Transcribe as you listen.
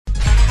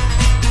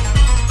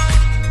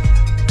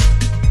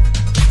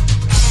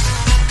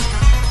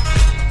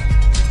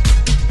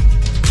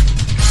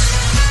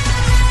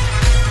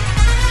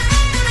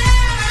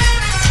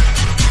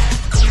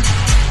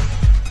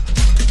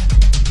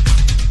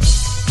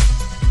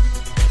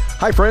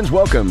Hi, friends.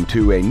 Welcome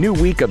to a new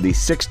week of the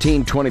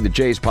 1620 The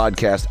Jays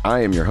podcast. I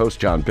am your host,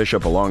 John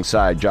Bishop,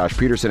 alongside Josh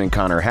Peterson and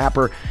Connor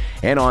Happer.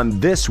 And on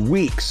this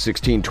week's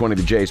 1620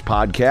 The Jays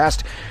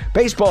podcast,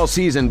 baseball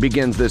season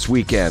begins this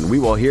weekend. We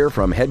will hear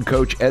from head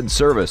coach Ed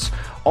Servais.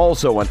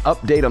 Also, an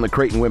update on the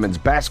Creighton women's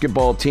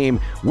basketball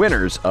team,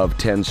 winners of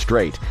 10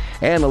 straight.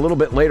 And a little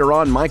bit later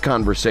on, my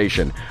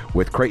conversation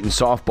with Creighton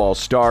softball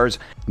stars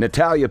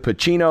Natalia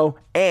Puchino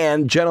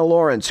and Jena,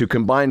 who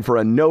combined for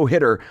a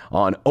no-hitter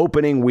on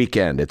opening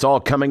weekend. It's all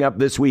coming up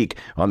this week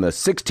on the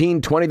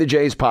 1620 The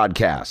Jays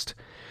podcast.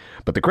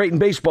 But the Creighton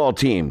baseball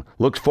team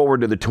looks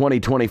forward to the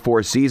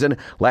 2024 season.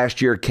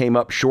 Last year came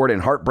up short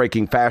in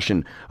heartbreaking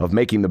fashion of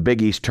making the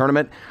Big East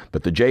tournament,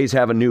 but the Jays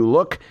have a new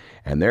look,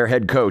 and their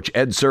head coach,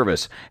 Ed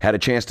Servais, had a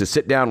chance to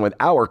sit down with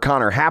our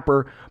Connor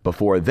Happer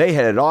before they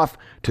headed off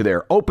to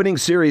their opening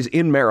series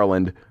in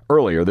Maryland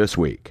earlier this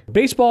week.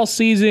 Baseball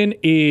season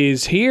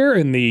is here,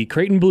 and the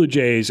Creighton Blue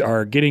Jays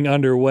are getting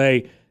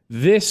underway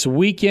this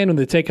weekend when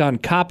they take on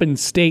Coppin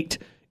State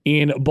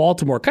in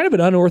Baltimore. Kind of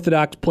an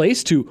unorthodox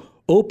place to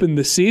open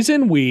the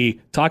season. We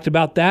talked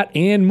about that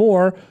and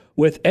more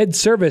with Ed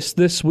Servais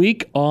this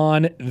week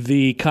on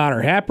the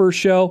Connor Happer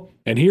Show.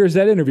 And here's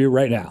that interview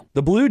right now.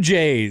 The Blue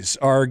Jays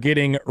are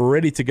getting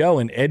ready to go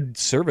in Ed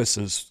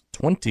Servais's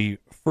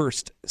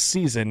 21st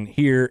season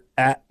here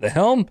at the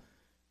helm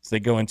as they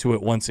go into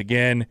it once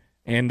again.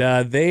 And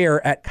they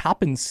are at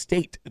Coppin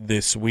State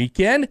this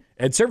weekend.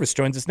 Ed Servais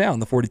joins us now on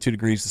the 42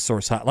 Degrees The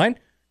Source hotline.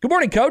 Good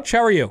morning, Coach.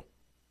 How are you?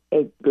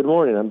 Hey, good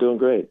morning. I'm doing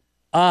great.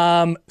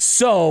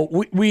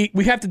 So we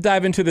have to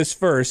dive into this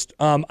first.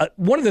 One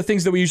of the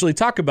things that we usually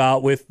talk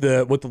about with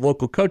the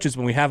local coaches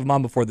when we have them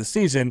on before the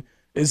season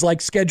is like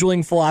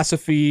scheduling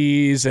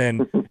philosophies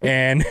and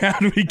how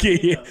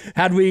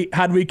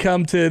do we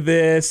come to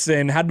this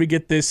and how do we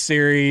get this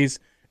series?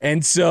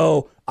 And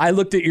so I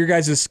looked at your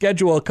guys'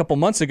 schedule a couple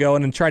months ago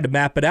and then tried to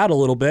map it out a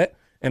little bit,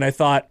 and I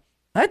thought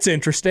that's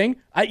interesting.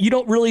 You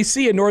don't really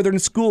see a northern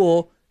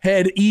school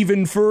head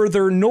even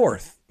further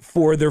north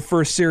for their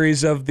first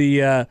series of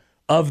the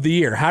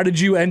year. How did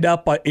you end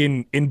up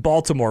in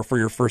Baltimore for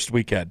your first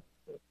weekend?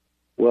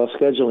 Well,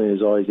 scheduling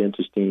is always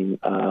interesting.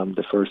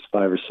 The first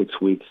 5 or 6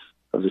 weeks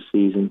of the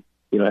season,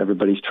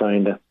 everybody's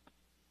trying to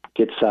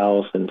get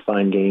south and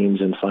find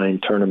games and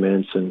find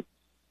tournaments and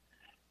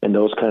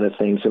those kind of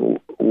things.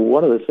 And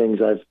one of the things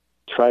I've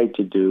tried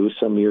to do,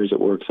 some years it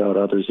works out,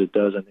 others it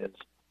doesn't, is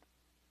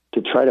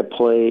to try to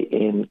play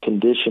in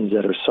conditions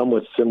that are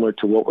somewhat similar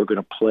to what we're going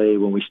to play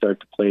when we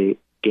start to play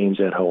games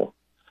at home.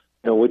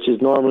 Which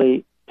is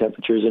normally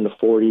temperatures in the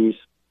 40s.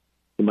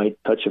 You might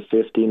touch a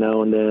 50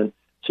 now and then.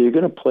 So you're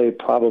going to play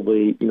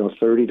probably,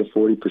 30 to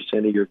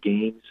 40% of your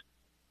games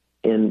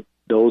in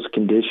those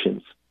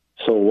conditions.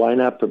 So why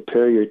not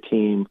prepare your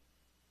team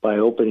by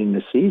opening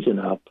the season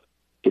up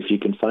if you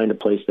can find a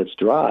place that's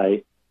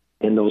dry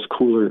in those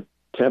cooler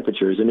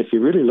temperatures? And if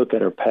you really look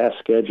at our past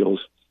schedules,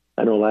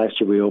 I know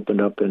last year we opened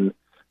up in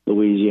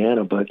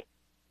Louisiana, but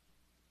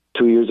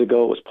 2 years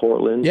ago it was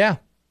Portland. Yeah.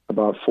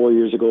 About 4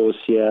 years ago it was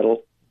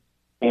Seattle.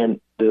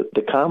 And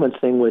the common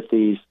thing with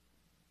these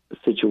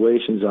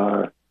situations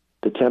are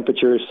the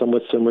temperature is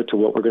somewhat similar to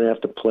what we're going to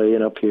have to play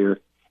in up here,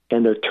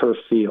 and they're turf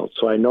fields.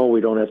 So I know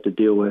we don't have to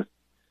deal with,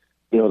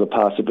 the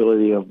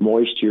possibility of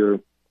moisture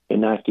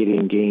and not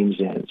getting games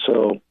in.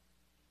 So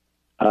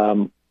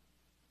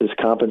this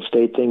Coppin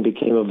State thing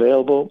became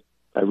available.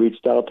 I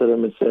reached out to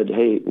them and said,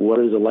 hey, what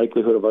is the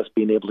likelihood of us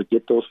being able to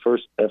get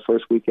that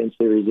first weekend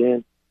series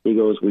in? He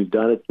goes, we've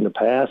done it in the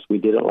past. We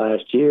did it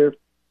last year.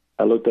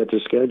 I looked at their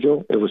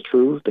schedule. It was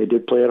true. They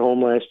did play at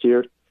home last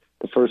year,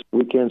 the first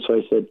weekend. So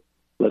I said,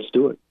 let's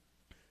do it.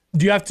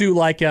 Do you have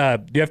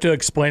to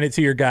explain it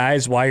to your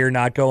guys why you're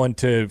not going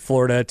to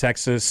Florida,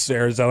 Texas,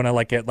 Arizona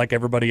like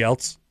everybody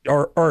else,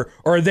 or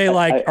are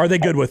they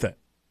good with it?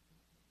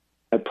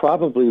 I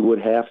probably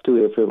would have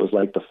to if it was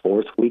like the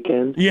fourth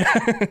weekend. Yeah,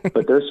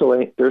 but they're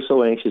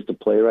so anxious to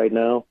play right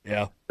now.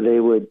 Yeah,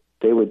 they would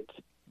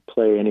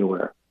play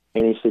anywhere.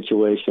 Any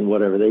situation,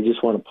 whatever. They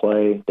just want to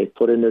play. They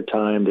put in their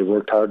time. They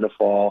worked hard in the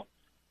fall.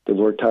 They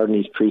worked hard in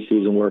these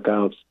preseason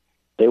workouts.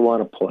 They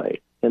want to play.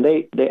 And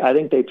I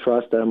think they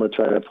trust that I'm going to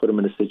try to put them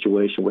in a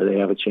situation where they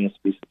have a chance to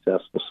be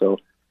successful. So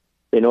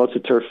they know it's a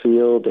turf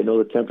field. They know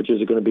the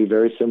temperatures are going to be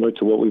very similar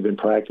to what we've been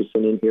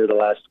practicing in here the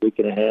last week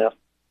and a half.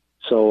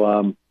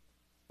 So,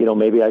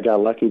 maybe I got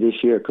lucky this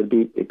year. It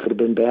could have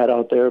been bad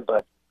out there,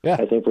 but yeah.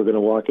 I think we're going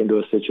to walk into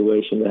a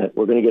situation that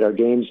we're going to get our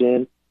games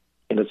in,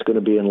 and it's going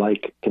to be in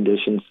like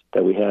conditions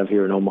that we have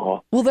here in Omaha.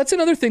 Well, that's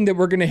another thing that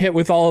we're going to hit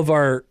with all of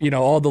our,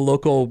 all the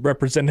local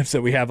representatives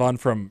that we have on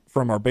from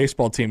our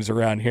baseball teams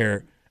around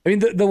here. I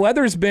mean, the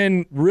weather's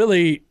been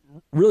really,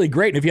 really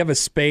great. And if you have a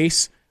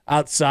space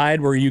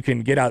outside where you can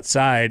get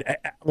outside,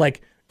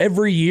 like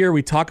every year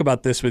we talk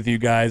about this with you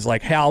guys,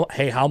 like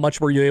how much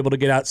were you able to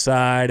get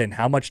outside and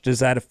how much does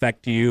that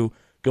affect you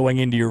going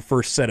into your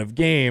first set of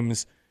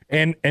games?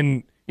 And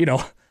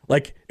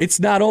like it's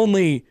not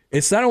only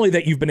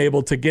that you've been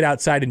able to get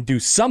outside and do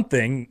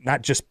something,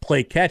 not just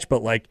play catch,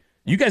 but like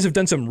you guys have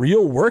done some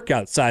real work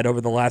outside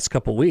over the last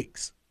couple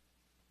weeks.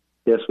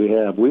 Yes, we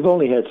have. We've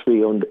only had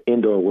 3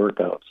 indoor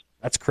workouts.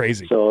 That's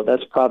crazy. So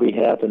that's probably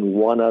happened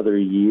one other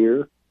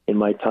year in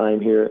my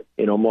time here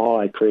in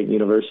Omaha at Creighton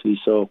University.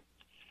 So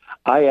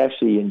I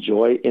actually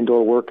enjoy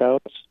indoor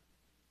workouts.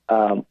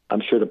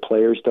 I'm sure the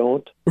players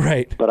don't,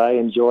 right? But I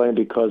enjoy them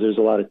because there's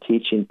a lot of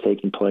teaching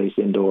taking place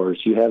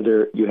indoors. You have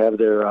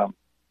their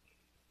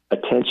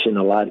attention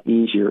a lot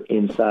easier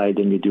inside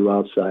than you do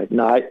outside.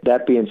 Now,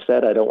 that being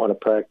said, I don't want to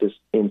practice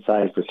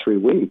inside for 3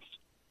 weeks,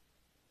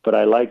 but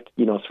I liked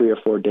 3 or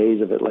 4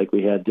 days of it like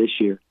we had this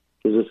year.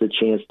 Gives us a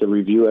chance to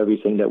review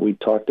everything that we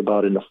talked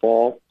about in the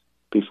fall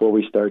before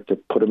we start to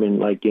put them in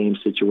like game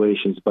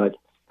situations. But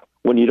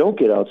when you don't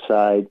get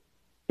outside,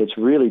 it's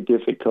really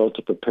difficult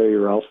to prepare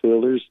your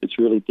outfielders. It's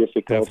really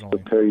difficult to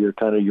prepare your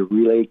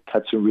relay,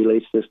 cuts and relay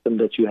system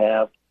that you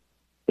have.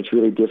 It's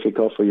really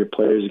difficult for your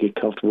players to get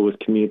comfortable with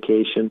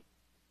communication,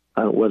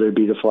 whether it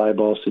be the fly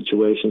ball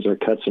situations or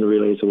cuts and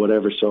relays or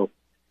whatever. So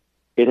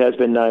it has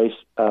been nice.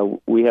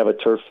 We have a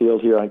turf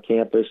field here on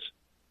campus,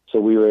 so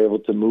we were able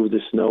to move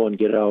the snow and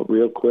get out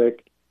real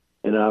quick.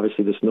 And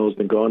obviously the snow's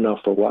been gone now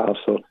for a while,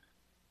 so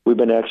we've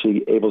been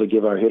actually able to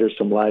give our hitters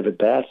some live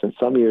at-bats, and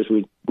some years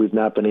we've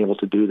not been able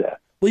to do that.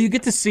 Well, you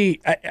get to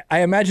see, I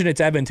imagine it's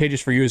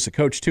advantageous for you as a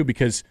coach, too,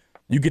 because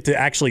you get to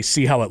actually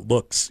see how it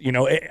looks.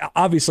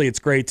 Obviously it's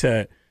great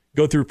to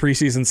go through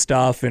preseason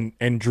stuff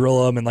and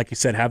drill them and, like you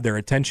said, have their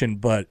attention,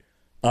 but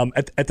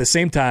at the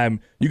same time,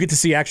 you get to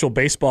see actual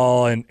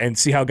baseball and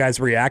see how guys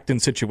react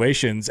in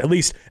situations, at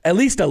least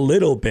a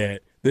little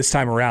bit this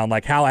time around.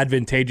 Like, how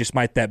advantageous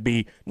might that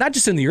be, not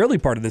just in the early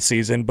part of the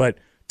season, but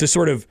to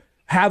sort of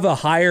have a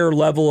higher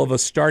level of a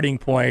starting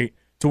point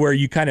to where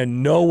you kind of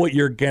know what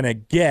you're going to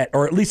get,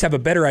 or at least have a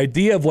better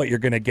idea of what you're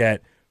going to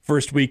get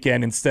first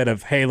weekend instead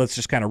of, hey, let's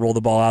just kind of roll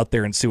the ball out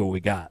there and see what we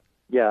got.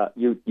 Yeah,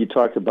 you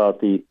talked about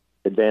the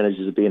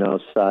advantages of being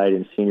outside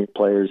and senior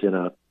players in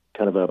a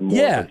kind of a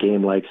more of a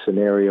game-like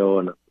scenario.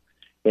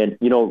 And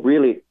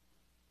really,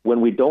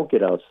 when we don't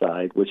get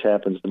outside, which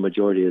happens the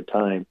majority of the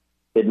time,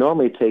 it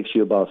normally takes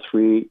you about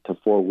 3 to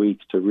 4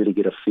 weeks to really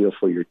get a feel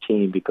for your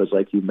team because,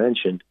 like you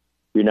mentioned,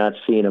 you're not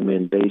seeing them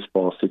in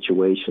baseball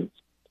situations.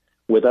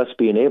 With us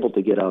being able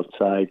to get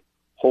outside,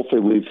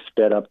 hopefully we've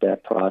sped up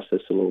that process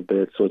a little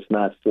bit. So it's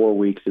not 4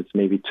 weeks, it's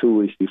maybe 2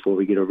 weeks before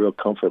we get a real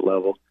comfort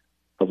level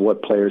of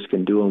what players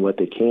can do and what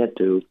they can't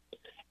do.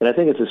 And I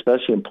think it's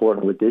especially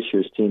important with this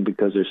year's team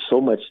because there's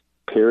so much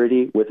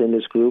parity within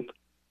this group.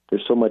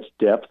 There's so much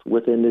depth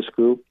within this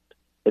group.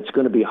 It's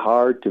going to be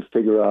hard to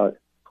figure out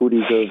who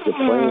deserves the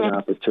playing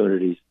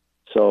opportunities.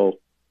 So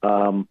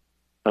I'm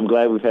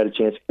glad we've had a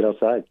chance to get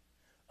outside.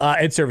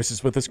 Ed Servais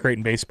is with us,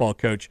 Creighton baseball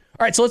coach.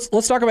 All right, so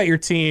let's talk about your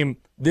team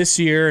this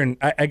year, and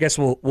I guess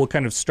we'll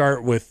kind of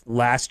start with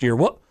last year.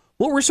 What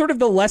were sort of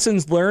the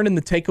lessons learned and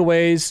the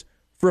takeaways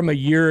from a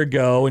year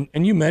ago?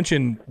 And you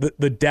mentioned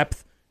the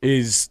depth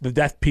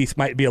piece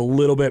might be a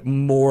little bit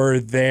more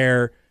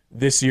there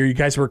this year. You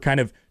guys were kind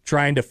of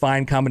trying to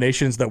find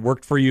combinations that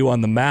worked for you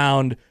on the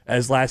mound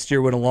as last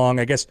year went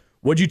along. I guess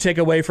what'd you take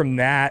away from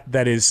that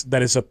is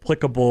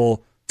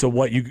applicable to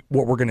what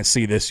we're going to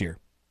see this year?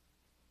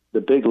 The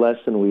big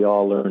lesson we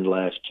all learned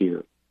last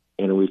year,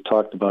 and we've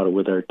talked about it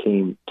with our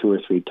team 2 or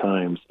 3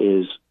 times,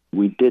 is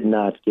we did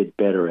not get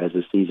better as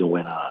the season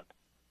went on.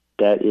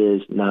 That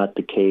is not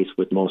the case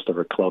with most of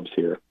our clubs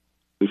here.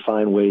 We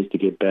find ways to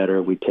get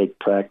better. We take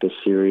practice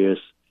serious.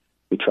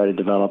 We try to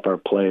develop our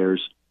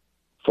players.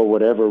 For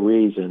whatever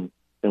reason,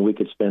 and we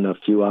could spend a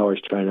few hours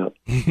trying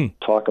to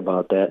talk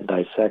about that and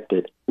dissect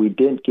it, we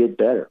didn't get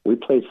better. We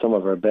played some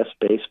of our best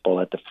baseball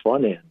at the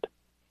front end,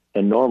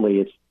 and normally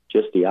it's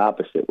just the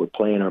opposite. We're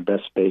playing our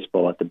best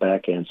baseball at the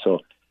back end.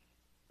 So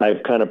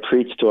I've kind of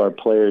preached to our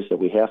players that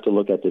we have to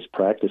look at this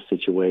practice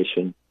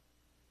situation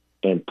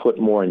and put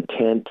more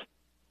intent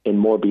and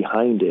more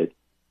behind it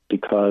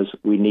because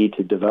we need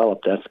to develop.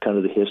 That's kind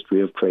of the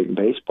history of Creighton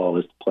baseball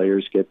is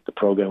the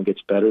program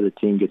gets better, the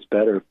team gets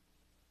better,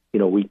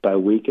 week by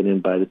week. And then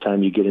by the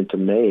time you get into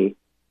May,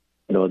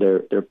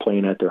 they're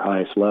playing at their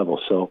highest level.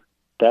 So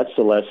that's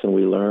the lesson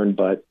we learned.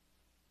 But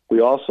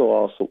we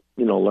also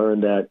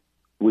learned that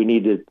we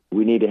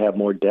need to have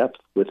more depth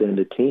within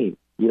the team.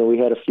 We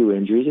had a few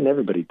injuries, and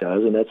everybody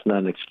does, and that's not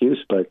an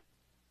excuse. But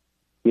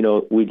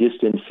we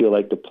just didn't feel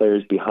like the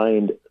players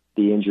behind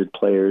the injured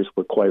players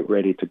were quite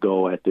ready to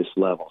go at this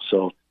level.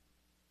 So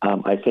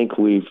I think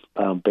we've,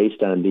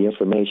 based on the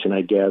information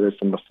I gathered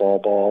from the fall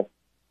ball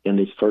in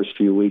these first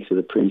few weeks of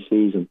the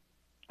preseason,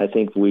 I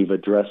think we've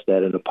addressed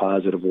that in a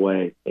positive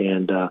way.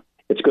 And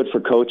it's good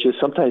for coaches.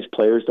 Sometimes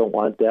players don't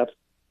want depth.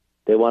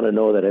 They want to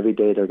know that every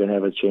day they're going to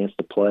have a chance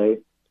to play.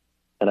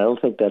 And I don't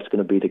think that's going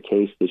to be the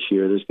case this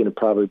year. There's going to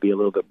probably be a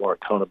little bit more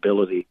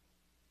accountability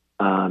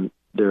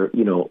there,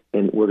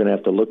 and we're going to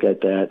have to look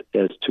at that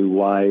as to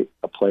why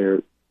a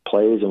player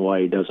plays and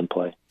why he doesn't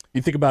play.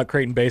 You think about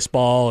Creighton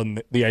baseball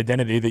and the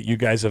identity that you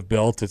guys have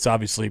built. It's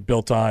obviously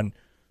built on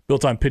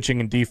pitching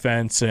and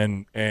defense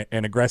and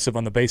aggressive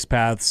on the base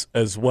paths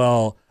as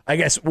well. I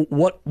guess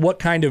what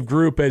kind of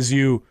group, as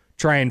you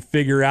try and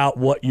figure out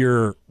what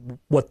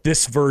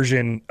this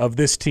version of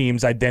this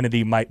team's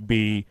identity might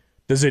be,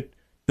 does it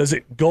does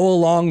it go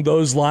along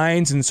those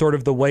lines and sort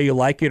of the way you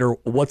like it, or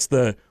what's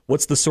the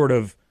sort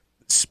of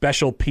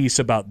special piece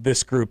about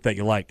this group that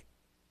you like?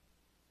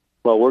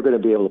 Well, we're going to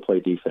be able to play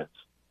defense.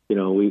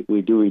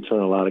 We do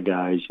return a lot of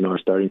guys, our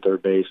starting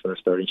third baseman, our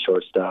starting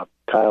shortstop.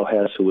 Kyle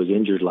Hess, who was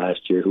injured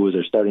last year, who was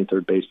our starting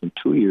third baseman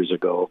 2 years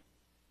ago,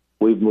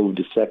 we've moved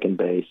to second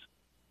base.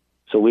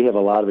 So we have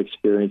a lot of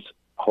experience.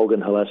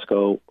 Hogan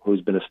Halesko,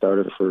 who's been a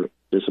starter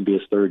this will be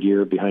his third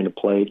year behind the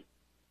plate.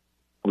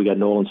 We got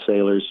Nolan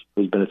Sailors,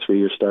 who's been a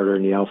 3-year starter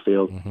in the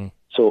outfield. Mm-hmm.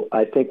 So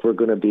I think we're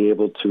going to be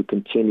able to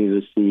continue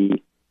to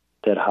see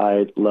that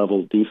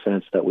high-level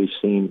defense that we've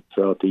seen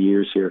throughout the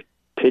years here.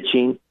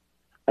 Pitching,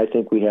 I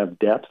think we have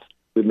depth.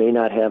 We may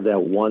not have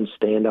that one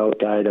standout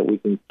guy that we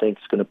can think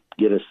is going to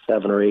get us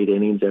 7 or 8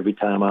 innings every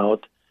time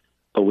out,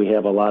 but we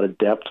have a lot of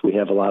depth. We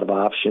have a lot of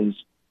options.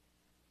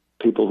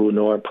 People who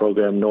know our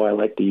program know I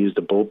like to use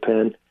the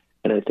bullpen,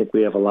 and I think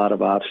we have a lot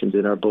of options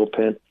in our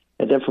bullpen.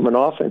 And then from an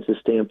offensive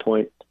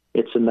standpoint,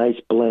 it's a nice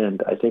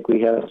blend. I think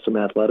we have some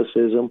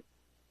athleticism,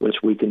 which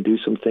we can do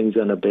some things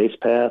on the base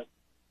path,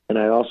 and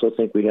I also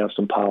think we have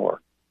some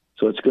power.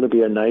 So it's going to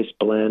be a nice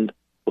blend.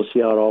 We'll see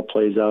how it all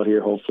plays out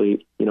here.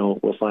 Hopefully,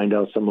 we'll find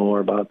out some more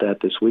about that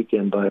this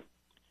weekend. But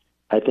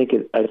I think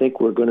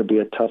we're going to be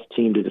a tough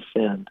team to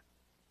defend,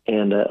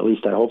 and at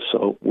least I hope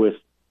so,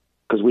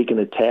 because we can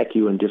attack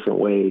you in different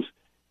ways.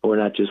 We're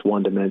not just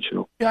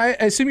one-dimensional. Yeah,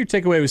 I assume your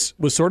takeaway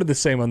was sort of the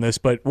same on this,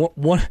 but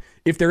one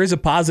if there is a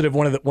positive,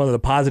 one of the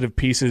positive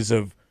pieces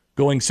of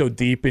going so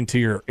deep into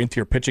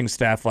your pitching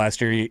staff last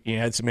year, you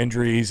had some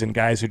injuries and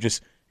guys who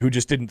just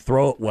didn't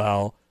throw it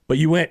well, but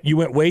you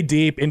went way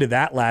deep into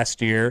that last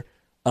year,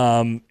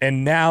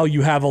 and now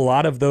you have a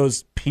lot of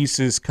those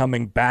pieces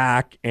coming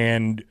back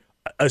and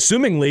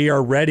assumingly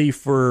are ready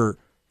for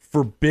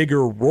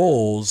bigger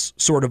roles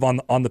sort of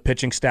on the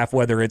pitching staff,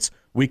 whether it's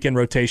weekend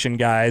rotation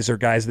guys or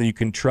guys that you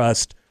can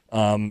trust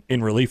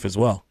in relief as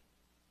well.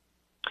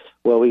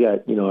 Well, we got,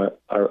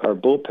 our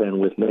bullpen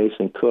with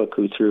Mason Cook,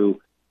 who threw,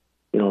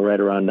 right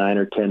around 9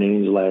 or 10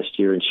 innings last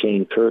year, and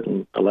Shane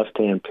Curtin, a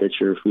left-hand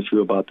pitcher who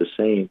threw about the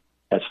same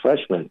as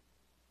freshmen.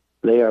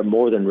 They are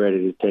more than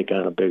ready to take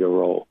on a bigger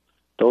role.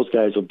 Those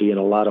guys will be in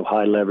a lot of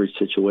high-leverage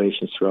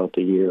situations throughout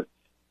the year.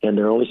 And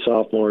they're only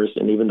sophomores,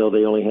 and even though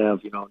they only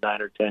have,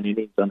 9 or 10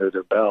 innings under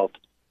their belt,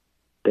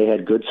 they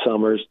had good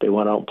summers. They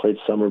went out and played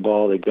summer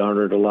ball. They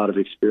garnered a lot of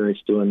experience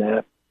doing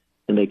that,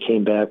 and they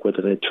came back with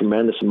a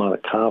tremendous amount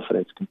of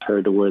confidence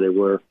compared to where they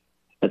were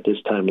at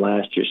this time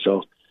last year.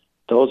 So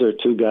those are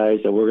two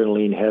guys that we're going to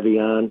lean heavy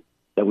on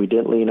that we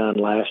didn't lean on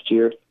last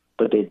year,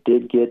 but they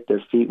did get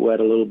their feet wet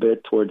a little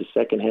bit toward the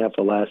second half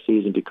of last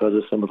season because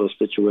of some of those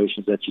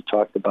situations that you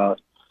talked about.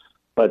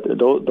 But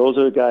those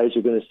are the guys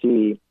you're going to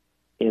see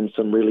in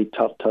some really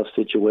tough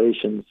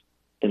situations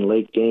in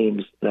late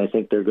games, and I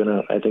think they're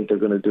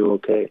gonna do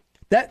okay.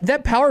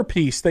 That power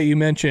piece that you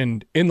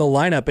mentioned in the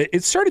lineup,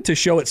 it started to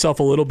show itself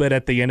a little bit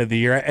at the end of the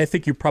year. I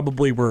think you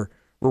probably were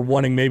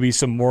wanting maybe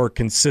some more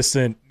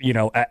consistent,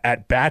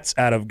 at bats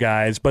out of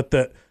guys, but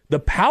the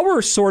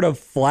power sort of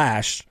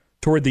flashed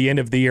toward the end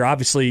of the year.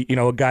 Obviously,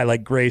 a guy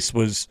like Grace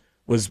was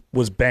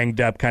banged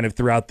up kind of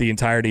throughout the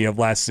entirety of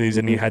last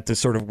season. Mm-hmm. You had to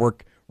sort of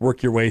work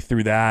your way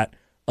through that.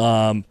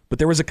 But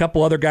there was a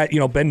couple other guys,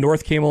 Ben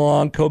North came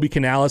along, Kobe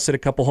Canales hit a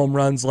couple home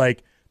runs.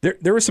 Like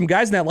there were some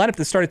guys in that lineup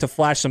that started to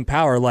flash some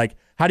power. Like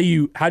how do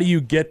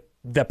you get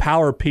the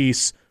power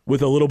piece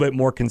with a little bit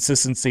more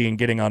consistency and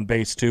getting on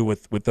base too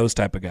with those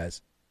type of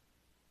guys?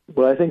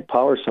 Well, I think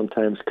power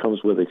sometimes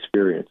comes with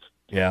experience.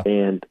 Yeah.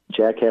 And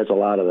Jack has a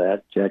lot of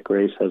that. Jack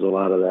Grace has a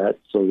lot of that.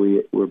 So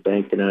we're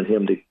banking on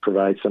him to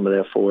provide some of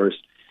that for us.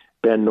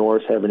 Ben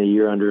North having a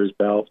year under his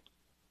belt.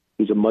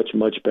 He's a much,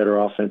 much better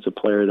offensive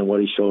player than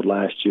what he showed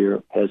last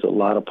year, has a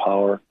lot of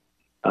power,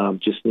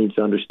 just needs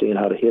to understand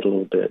how to hit a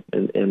little bit.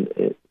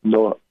 And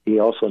he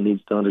also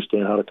needs to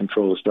understand how to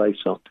control the strike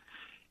zone.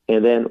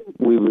 And then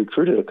we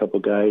recruited a couple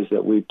guys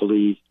that we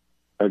believe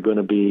are going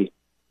to be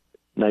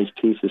nice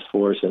pieces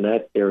for us in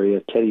that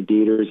area. Teddy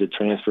Dieter is a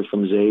transfer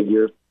from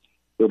Xavier.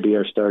 He'll be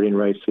our starting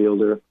right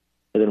fielder.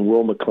 And then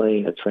Will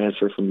McLean, a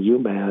transfer from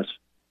UMass.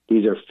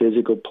 These are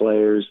physical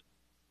players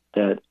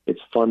that it's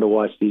fun to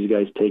watch these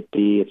guys take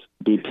BP.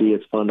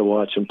 It's fun to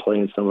watch them play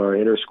in some of our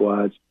inner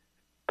squads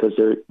because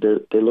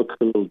they look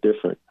a little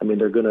different. I mean,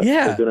 they're gonna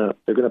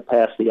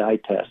pass the eye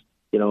test,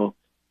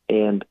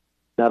 and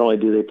not only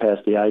do they pass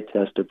the eye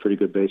test, they're pretty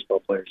good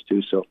baseball players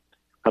too. So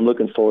I'm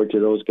looking forward to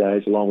those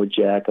guys, along with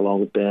Jack, along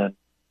with Ben,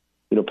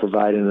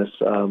 providing us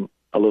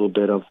a little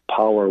bit of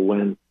power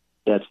when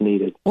that's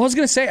needed. Well, I was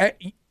going to say,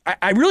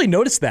 I really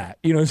noticed that,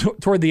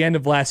 toward the end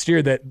of last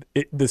year that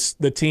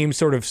the team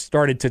sort of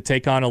started to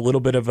take on a little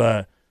bit of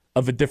a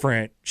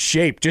different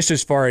shape, just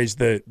as far as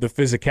the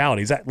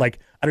physicality. Is that like,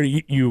 I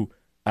don't know,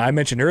 I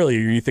mentioned earlier,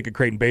 you think of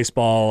Creighton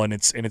baseball and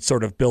it's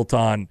sort of built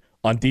on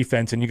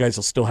defense, and you guys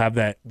will still have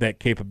that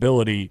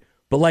capability.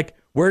 But like,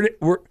 where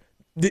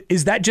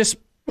is that just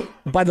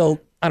by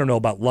I don't know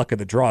about luck of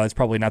the draw, that's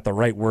probably not the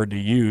right word to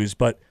use,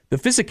 but the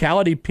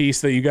physicality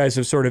piece that you guys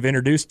have sort of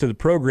introduced to the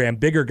program,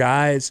 bigger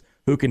guys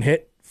who can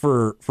hit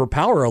for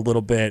power a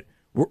little bit.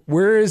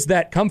 Where does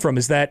that come from?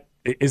 Is that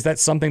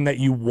something that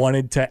you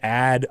wanted to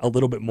add a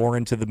little bit more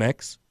into the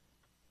mix?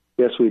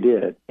 Yes, we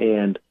did.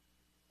 And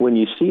when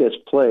you see us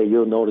play,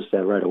 you'll notice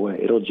that right away.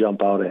 It'll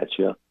jump out at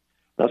you.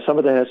 Now, some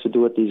of that has to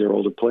do with these are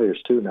older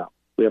players, too, now.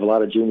 We have a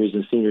lot of juniors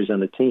and seniors on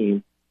the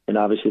team, and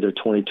obviously they're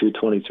 22,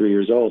 23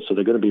 years old, so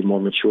they're going to be more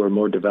mature,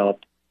 more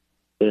developed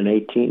than an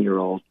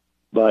 18-year-old.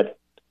 But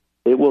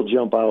it will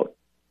jump out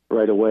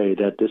right away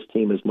that this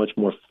team is much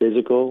more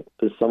physical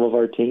than some of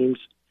our teams.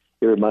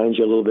 It reminds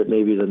you a little bit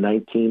maybe of the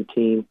 19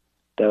 team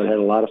that had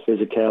a lot of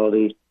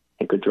physicality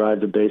and could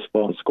drive the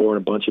baseball and score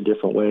in a bunch of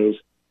different ways.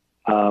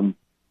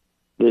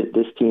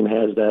 This team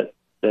has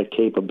that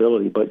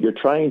capability, but you're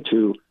trying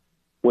to,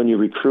 when you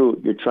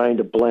recruit, you're trying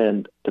to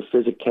blend the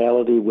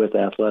physicality with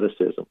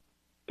athleticism.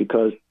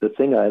 Because the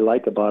thing I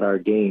like about our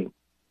game,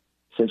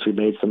 since we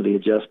made some of the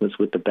adjustments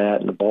with the bat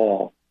and the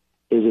ball,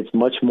 is it's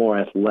much more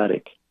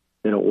athletic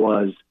than it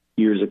was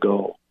years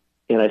ago.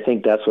 And I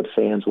think that's what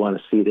fans want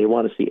to see. They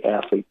want to see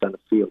athletes on the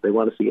field. They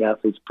want to see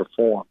athletes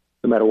perform,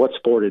 no matter what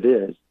sport it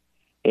is.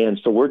 And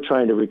so we're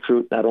trying to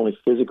recruit not only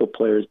physical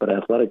players, but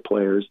athletic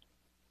players.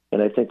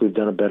 And I think we've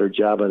done a better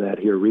job of that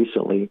here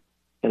recently.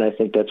 And I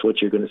think that's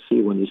what you're going to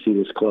see when you see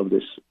this club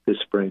this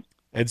spring.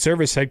 Ed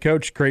Servais, head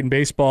coach, Creighton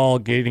baseball,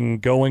 getting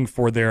going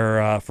for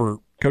their for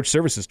Coach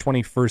Servais'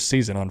 21st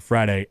season on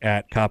Friday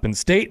at Coppin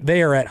State.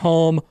 They are at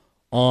home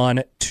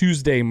on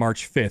Tuesday,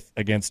 March 5th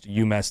against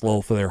UMass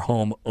Lowell for their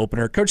home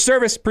opener. Coach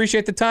Servais,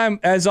 appreciate the time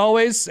as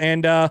always,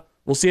 and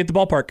we'll see you at the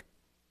ballpark.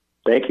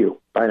 Thank you.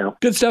 Bye now.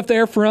 Good stuff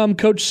there from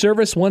Coach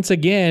Servais. Once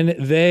again,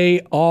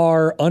 they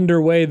are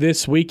underway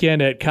this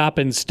weekend at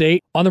Coppin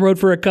State, on the road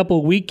for a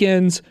couple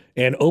weekends,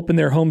 and open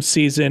their home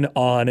season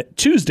on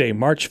Tuesday,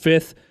 March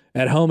 5th,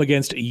 at home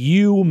against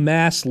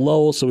UMass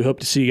Lowell. So we hope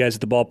to see you guys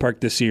at the ballpark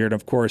this year. And,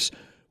 of course,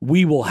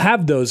 we will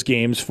have those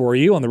games for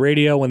you on the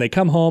radio when they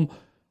come home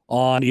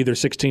on either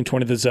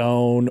 1620 The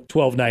Zone,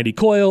 1290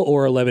 Coil,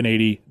 or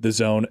 1180 The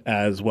Zone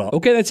as well.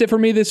 Okay, that's it for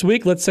me this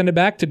week. Let's send it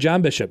back to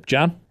John Bishop.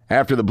 John?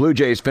 After the Blue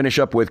Jays finish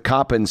up with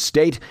Coppin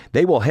State,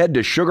 they will head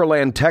to Sugar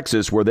Land,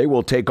 Texas, where they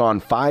will take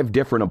on 5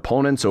 different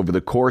opponents over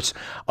the course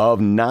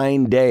of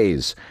 9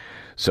 days.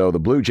 So the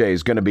Blue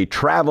Jays going to be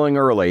traveling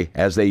early,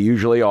 as they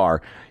usually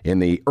are, in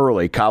the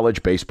early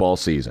college baseball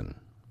season.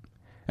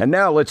 And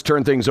now let's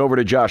turn things over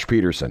to Josh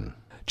Peterson.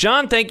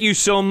 John, thank you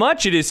so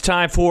much. It is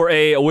time for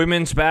a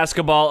women's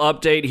basketball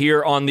update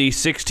here on the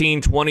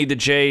 1620 The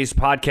Jays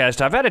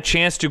podcast. I've had a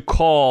chance to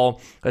call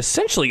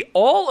essentially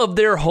all of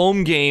their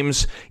home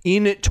games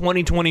in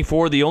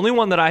 2024. The only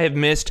one that I have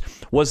missed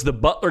was the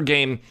Butler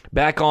game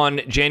back on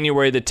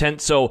January the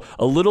 10th, so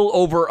a little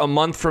over a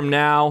month from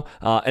now,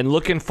 and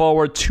looking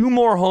forward. 2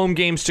 more home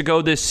games to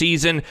go this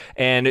season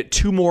and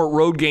 2 more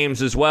road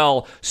games as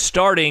well,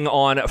 starting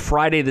on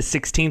Friday the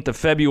 16th of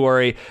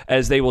February,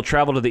 as they will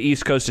travel to the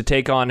East Coast to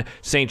take on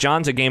St.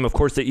 John's, a game, of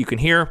course, that you can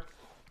hear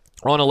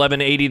on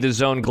 1180 The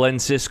Zone. Glenn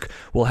Sisk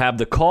will have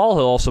the call.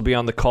 He'll also be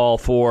on the call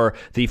for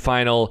the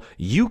final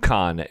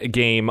UConn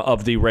game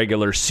of the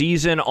regular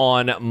season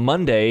on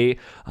Monday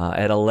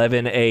at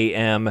 11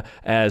 a.m.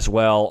 as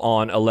well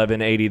on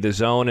 1180 The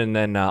Zone. And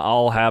then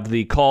I'll have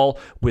the call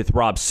with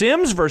Rob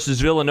Sims versus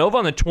Villanova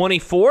on the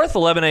 24th,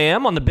 11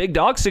 a.m. on the Big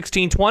Dog,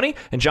 1620.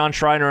 And John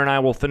Schreiner and I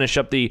will finish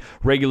up the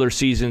regular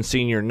season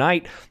senior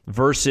night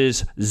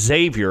versus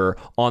Xavier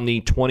on the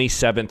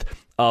 27th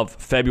of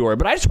February.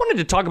 But I just wanted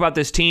to talk about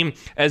this team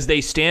as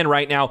they stand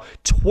right now,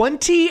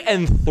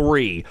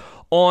 20-3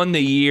 on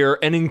the year.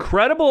 An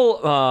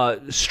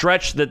incredible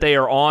stretch that they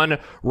are on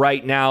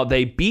right now.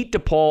 They beat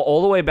DePaul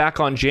all the way back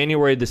on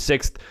January the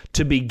 6th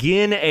to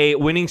begin a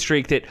winning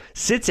streak that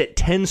sits at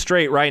 10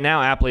 straight right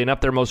now, aptly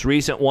enough, their most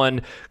recent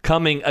one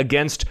coming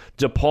against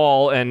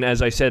DePaul. And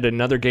as I said,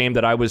 another game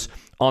that I was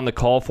on the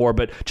call for.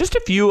 But just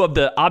a few of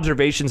the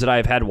observations that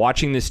I've had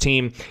watching this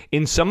team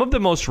in some of the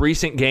most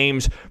recent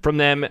games from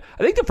them.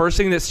 I think the first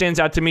thing that stands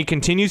out to me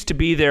continues to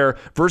be their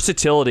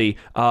versatility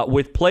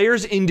with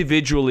players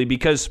individually,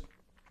 because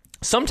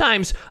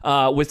sometimes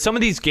with some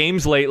of these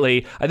games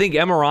lately, I think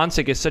Emma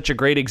Ronsick is such a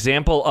great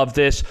example of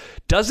this.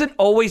 Doesn't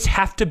always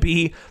have to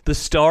be the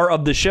star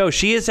of the show.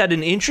 She has had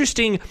an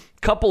interesting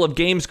couple of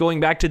games going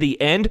back to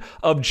the end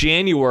of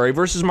January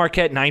versus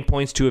Marquette, 9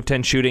 points, 2 of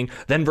 10 shooting.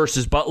 Then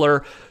versus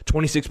Butler,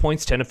 26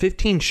 points, 10 of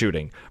 15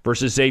 shooting.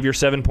 Versus Xavier,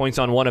 7 points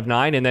on 1 of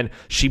 9. And then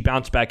she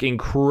bounced back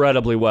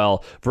incredibly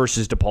well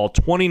versus DePaul,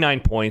 29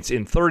 points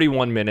in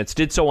 31 minutes.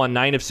 Did so on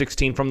 9 of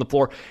 16 from the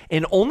floor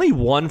and only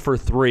 1 for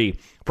 3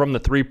 from the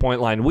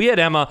three-point line. We had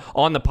Emma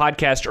on the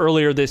podcast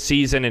earlier this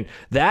season, and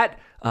that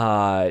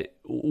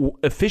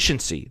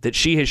efficiency that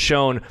she has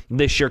shown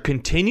this year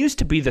continues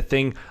to be the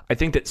thing I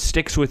think that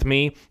sticks with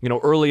me. You know,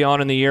 early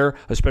on in the year,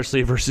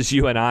 especially versus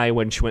UNI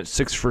when she went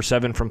 6 for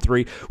 7 from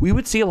 3, we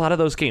would see a lot of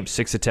those games.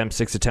 6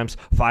 attempts,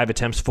 5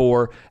 attempts,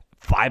 4,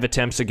 5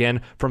 attempts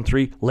again from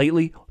 3.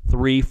 Lately,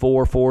 3,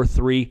 4, 4,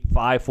 3,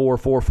 5, 4,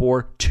 4,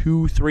 4,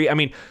 2, 3. I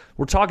mean,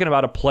 we're talking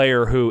about a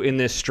player who in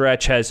this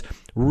stretch has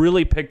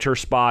really picked her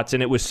spots,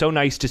 and it was so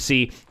nice to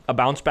see a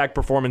bounce-back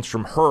performance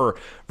from her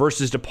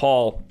versus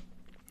DePaul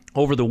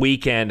over the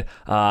weekend,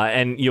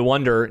 and you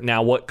wonder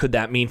now what could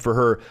that mean for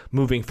her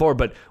moving forward.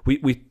 But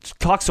we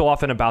talk so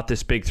often about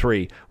this big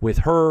three with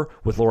her,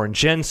 with Lauren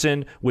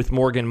Jensen, with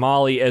Morgan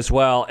Molly as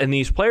well. And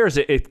these players,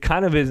 it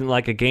kind of isn't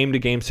like a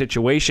game-to-game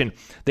situation.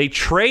 They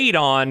trade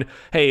on,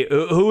 hey,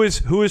 who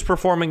is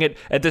performing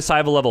at this high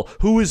of a level?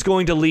 Who is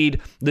going to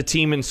lead the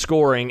team in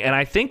scoring? And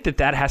I think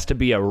that has to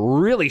be a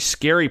really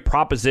scary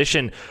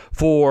proposition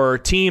for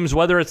teams,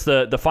 whether it's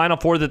the Final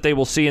Four that they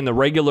will see in the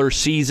regular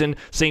season,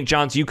 St.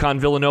 John's, UConn,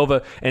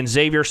 Villanova, and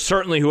Xavier,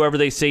 certainly whoever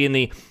they see in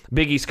the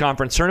Big East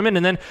Conference tournament,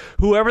 and then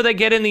whoever they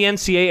get in the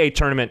NCAA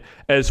tournament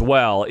as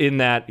well, in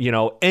that,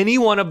 any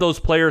one of those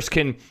players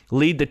can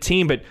lead the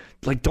team. But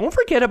don't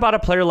forget about a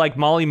player like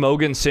Molly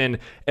Mogensen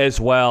as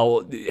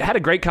well. Had a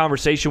great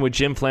conversation with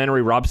Jim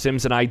Flannery, Rob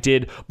Sims, and I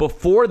did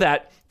before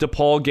that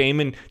DePaul game,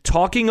 and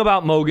talking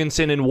about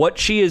Mogensen and what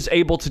she is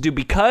able to do,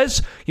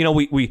 because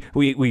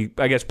we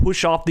I guess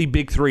push off the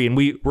big three and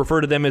we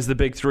refer to them as the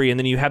big three, and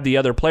then you have the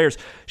other players.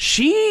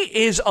 She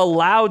is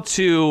allowed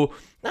to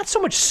not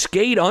so much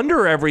skate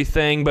under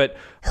everything, but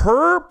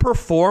her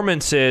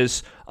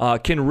performances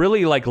can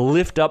really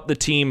lift up the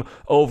team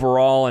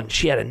overall. And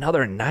she had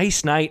another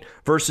nice night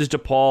versus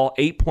DePaul,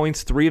 8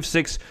 points, 3 of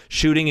 6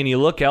 shooting, and you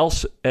look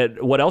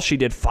at what else she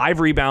did,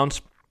 5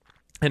 rebounds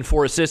and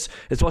 4 assists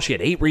as well. She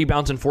had 8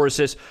 rebounds and 4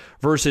 assists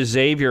versus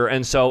Xavier.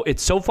 And so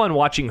it's so fun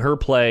watching her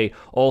play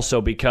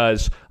also,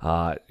 because,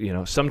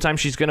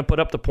 sometimes she's going to put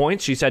up the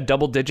points. She's had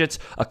double digits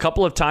a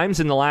couple of times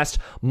in the last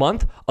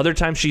month. Other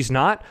times she's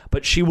not,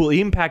 but she will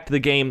impact the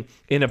game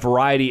in a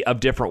variety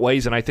of different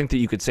ways. And I think that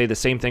you could say the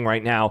same thing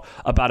right now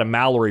about a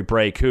Mallory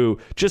Brake, who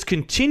just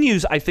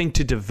continues, I think,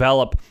 to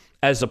develop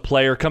as a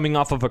player, coming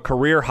off of a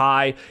career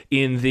high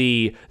in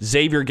the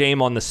Xavier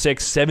game on the 6th,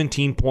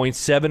 17 points,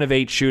 7 of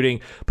 8 shooting.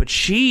 But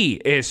she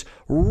is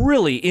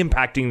really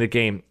impacting the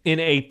game in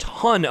a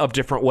ton of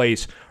different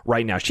ways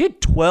right now. She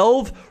had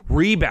 12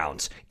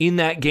 rebounds in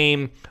that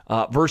game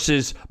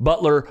versus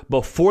Butler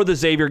before the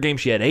Xavier game.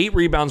 She had 8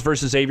 rebounds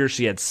versus Xavier.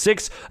 She had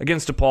 6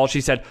 against DePaul.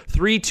 She's had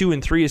 3, 2,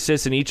 and 3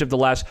 assists in each of the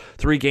last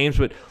 3 games.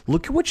 But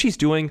look at what she's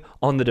doing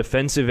on the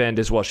defensive end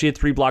as well. She had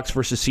 3 blocks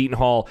versus Seton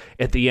Hall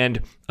at the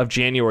end of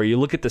January. You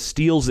look at the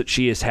steals that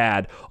she has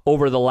had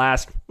over the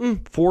last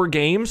 4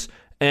 games,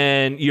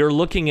 and you're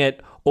looking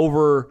at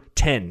over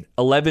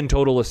 11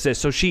 total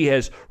assists. So she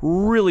has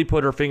really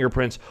put her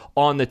fingerprints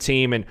on the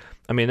team. And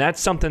I mean,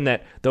 that's something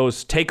that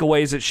those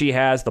takeaways that she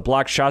has, the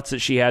block shots that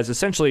she has,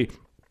 essentially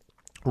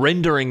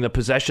rendering the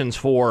possessions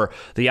for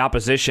the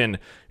opposition,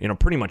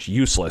 pretty much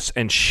useless.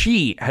 And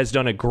she has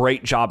done a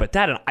great job at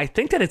that. And I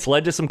think that it's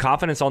led to some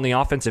confidence on the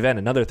offensive end.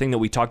 Another thing that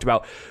we talked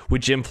about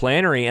with Jim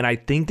Flannery. And I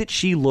think that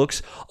she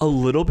looks a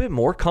little bit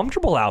more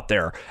comfortable out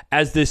there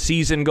as this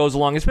season goes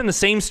along. It's been the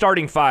same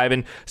starting 5,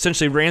 and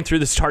essentially ran through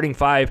the starting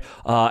 5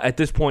 at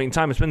this point in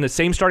time. It's been the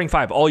same starting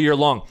 5 all year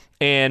long.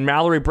 And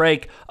Mallory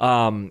Brake,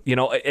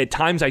 at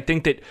times I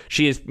think that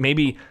she has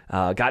maybe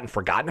gotten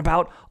forgotten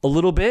about a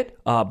little bit,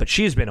 but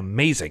she has been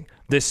amazing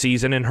this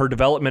season, and her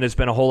development has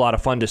been a whole lot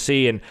of fun to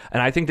see. And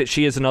I think that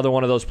she is another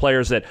one of those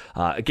players that,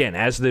 again,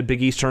 as the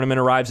Big East tournament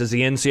arrives, as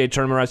the NCAA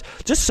tournament arrives,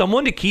 just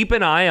someone to keep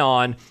an eye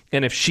on.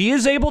 And if she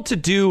is able to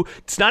do,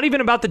 it's not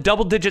even about the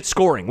double-digit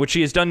scoring, which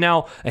she has done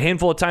now a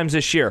handful of times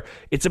this year.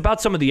 It's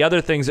about some of the other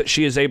things that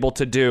she is able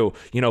to do,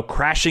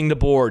 crashing the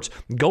boards,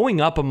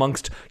 going up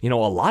amongst, a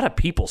lot of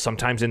people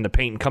sometimes in the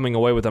paint and coming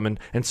away with them,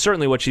 and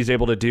certainly what she's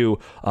able to do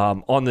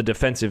on the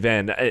defensive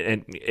end.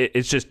 And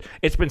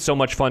it's been so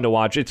much fun to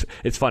watch.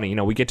 It's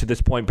funny, we get to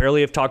this point,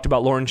 barely have talked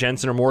about Lauren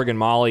Jensen or Morgan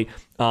Molly.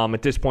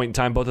 At this point in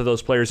time, both of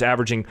those players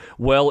averaging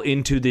well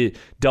into the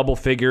double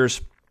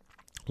figures.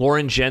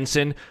 Lauren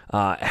Jensen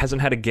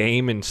hasn't had a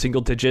game in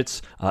single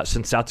digits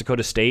since South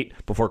Dakota State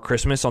before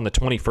Christmas on the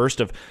 21st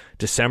of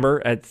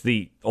December. It's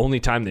the only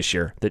time this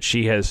year that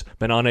she has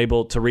been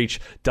unable to reach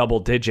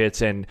double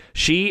digits. And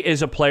she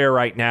is a player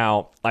right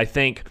now, I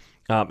think,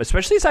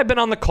 especially as I've been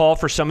on the call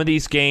for some of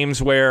these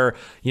games where,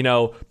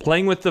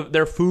 playing with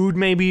their food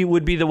maybe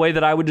would be the way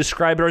that I would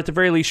describe it, or at the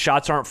very least,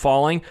 shots aren't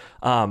falling.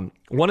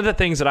 One of the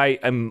things that I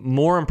am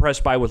more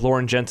impressed by with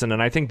Lauren Jensen,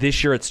 and I think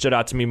this year it stood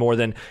out to me more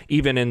than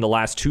even in the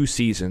last 2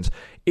 seasons,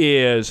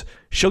 is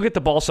she'll get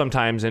the ball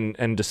sometimes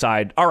and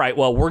decide, all right,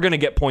 well, we're going to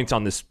get points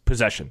on this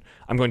possession.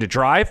 I'm going to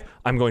drive.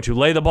 I'm going to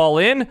lay the ball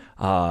in.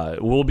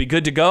 We'll be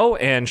good to go.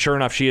 And sure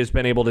enough, she has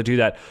been able to do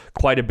that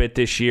quite a bit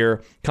this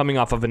year, coming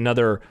off of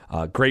another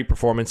great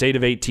performance, 8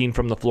 of 18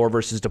 from the floor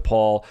versus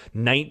DePaul,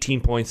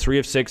 19 points, 3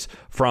 of 6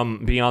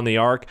 from beyond the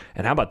arc.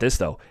 And how about this,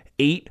 though?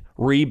 8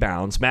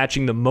 rebounds,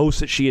 matching the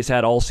most that she has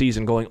had all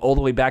season, going all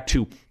the way back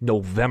to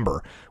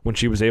November when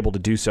she was able to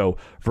do so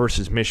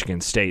versus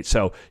Michigan State.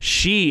 So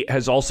she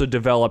has also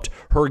developed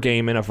her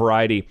game in a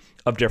variety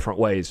of different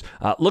ways.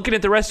 Looking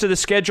at the rest of the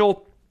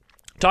schedule,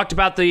 talked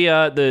about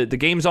the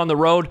games on the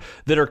road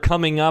that are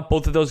coming up.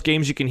 Both of those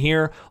games you can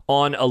hear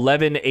on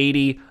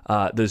 1180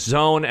 The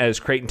Zone as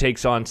Creighton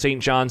takes on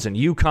St. John's and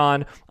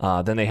UConn.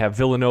 Then they have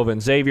Villanova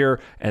and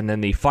Xavier. And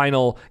then the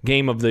final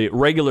game of the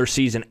regular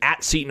season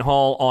at Seton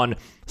Hall on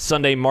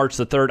Sunday, March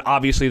the 3rd.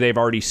 Obviously, they've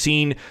already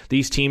seen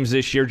these teams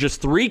this year.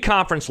 Just 3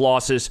 conference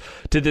losses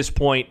to this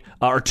point,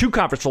 or 2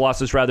 conference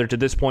losses rather to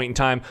this point in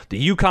time.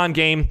 The UConn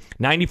game,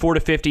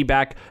 94-50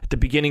 back at the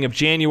beginning of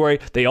January.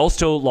 They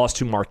also lost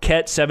to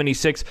Marquette,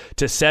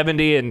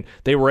 76-70, and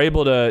they were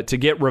able to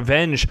get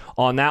revenge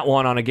on that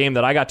one on a game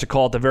that I got to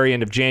call at the very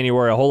end of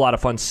January. A whole lot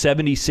of fun,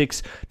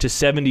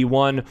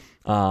 76-71.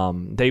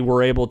 They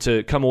were able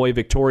to come away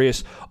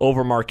victorious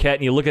over Marquette.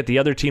 And you look at the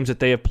other teams that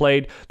they have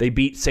played. They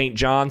beat St.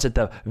 John's at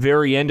the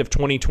very end of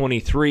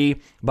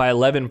 2023 by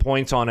 11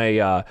 points on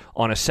a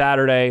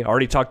Saturday.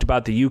 Already talked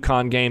about the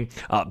UConn game.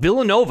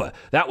 Villanova,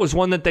 that was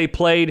one that they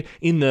played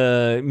in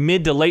the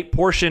mid to late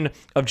portion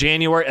of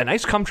January. A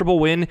nice comfortable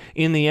win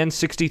in the end,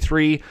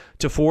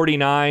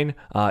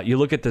 63-49. You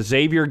look at the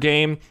Xavier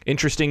game.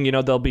 Interesting,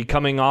 they'll be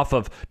coming off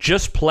of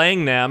just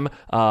playing them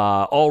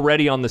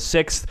already on the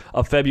 6th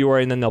of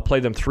February, and then they'll play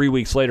them 3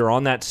 weeks later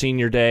on that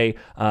senior day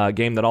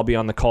game that I'll be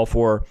on the call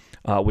for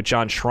with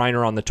John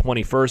Schreiner on the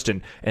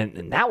 21st.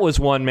 And that was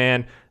one,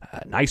 man,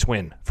 nice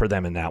win for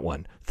them in that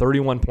one.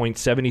 31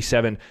 points,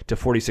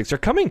 77-46. They're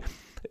coming.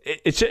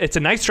 It's a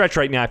nice stretch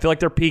right now. I feel like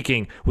they're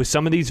peaking with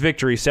some of these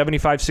victories,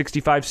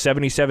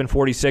 75-65,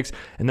 77-46,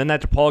 and then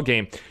that DePaul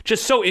game.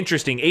 Just so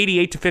interesting,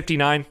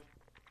 88-59.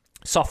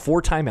 Saw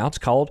 4 timeouts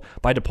called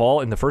by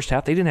DePaul in the first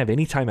half. They didn't have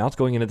any timeouts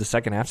going into the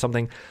second half,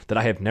 something that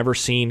I have never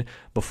seen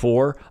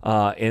before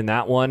in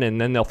that one.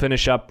 And then they'll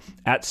finish up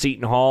at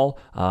Seton Hall,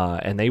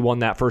 and they won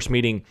that first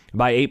meeting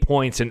by 8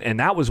 points. And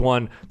that was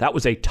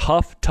a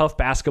tough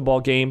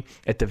basketball game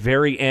at the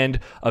very end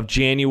of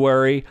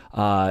January.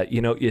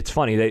 It's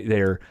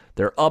funny.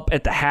 They're up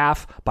at the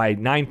half by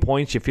 9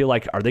 points. You feel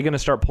like, are they going to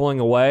start pulling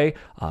away?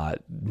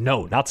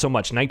 No, not so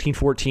much.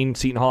 19-14,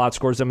 Seton Hall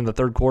outscores them in the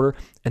third quarter,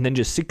 and then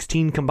just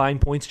 16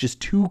 combined points, just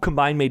 2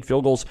 combined made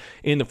field goals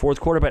in the fourth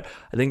quarter. But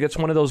I think that's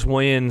one of those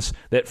wins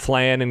that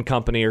Flan and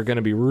company are going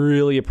to be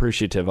really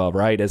appreciative of,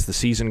 right, as the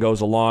season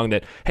goes along,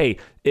 that, hey,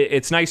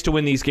 it's nice to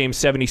win these games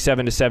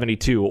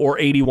 77-72 or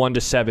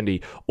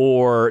 81-70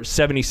 or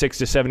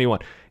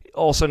 76-71.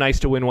 Also nice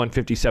to win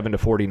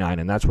 157-49,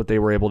 and that's what they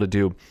were able to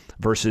do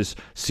versus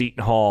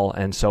Seton Hall.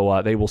 And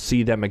so they will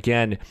see them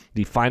again,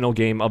 the final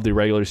game of the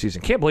regular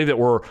season. Can't believe that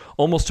we're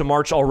almost to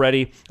March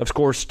already. Of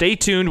course, stay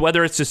tuned,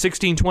 whether it's the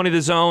 1620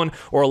 The Zone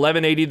or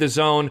 1180 The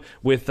Zone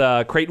with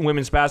Creighton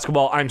women's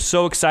basketball. I'm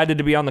so excited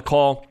to be on the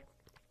call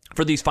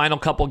for these final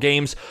couple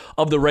games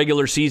of the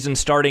regular season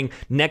starting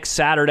next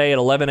Saturday at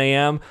 11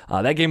 a.m.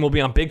 That game will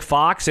be on Big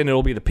Fox, and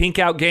it'll be the pink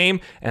out game,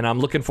 and I'm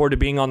looking forward to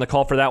being on the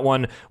call for that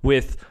one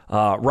with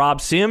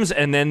Rob Sims.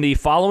 And then the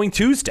following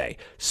Tuesday,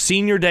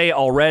 Senior Day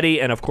already,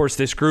 and of course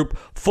this group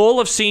full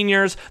of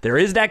seniors. There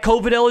is that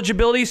COVID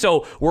eligibility,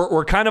 so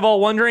we're kind of all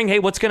wondering, hey,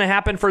 what's going to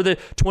happen for the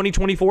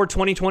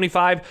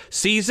 2024-2025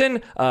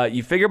 season?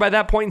 You figure by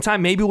that point in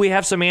time, maybe we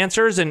have some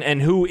answers and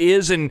who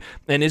is and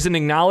isn't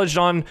acknowledged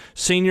on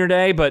Senior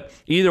Day. But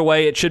either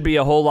way, it should be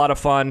a whole lot of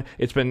fun.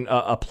 It's been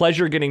a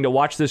pleasure getting to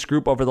watch this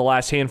group over the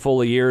last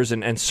handful of years,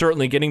 and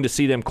certainly getting to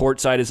see them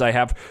courtside as I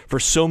have for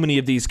so many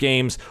of these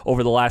games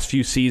over the last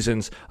few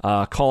seasons,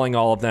 calling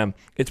all of them.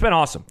 It's been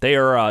awesome. They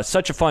are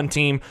such a fun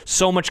team,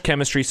 so much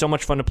chemistry, so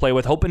much fun to play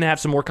with. Hoping to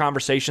have some more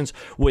conversations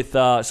with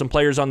some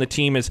players on the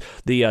team as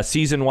the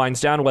season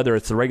winds down, whether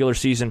it's the regular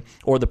season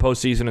or the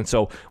postseason. And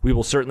so we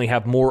will certainly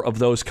have more of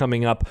those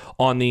coming up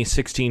on the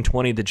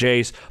 1620 The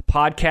Jays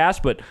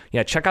podcast. But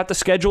yeah, check out the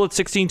schedule at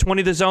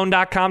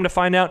 1620thezone.com to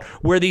find out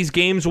where these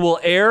games will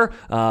air.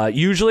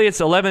 Usually it's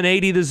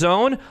 1180 The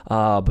Zone,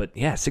 but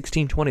yeah,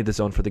 1620 The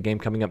Zone for the game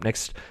coming up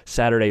next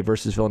Saturday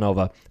versus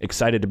Villanova.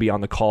 Excited to be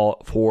on the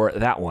call for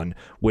that one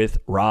with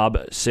Rob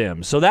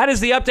Sims. So that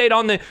is the update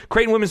on the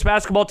Creighton women's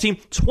basketball team.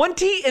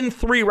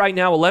 20-3 right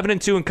now,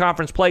 11-2 in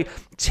conference play,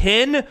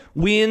 10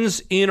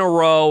 wins in a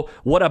row.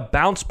 What a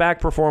bounce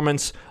back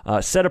performance,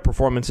 set of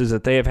performances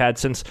that they have had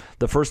since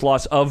the first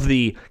loss of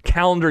the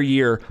calendar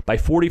year by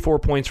 44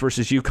 points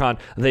versus UConn.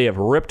 They have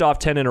ripped off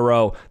 10 in a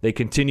row. They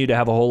continue to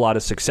have a whole lot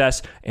of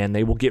success, and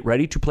they will get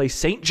ready to play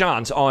St.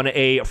 John's on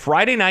a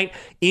Friday night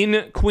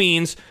in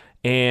Queens.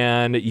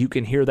 And you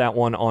can hear that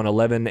one on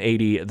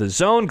 1180 The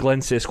Zone.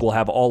 Glenn Sisk will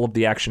have all of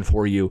the action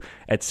for you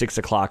at 6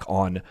 o'clock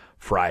on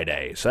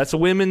Friday. So that's a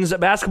women's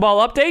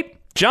basketball update.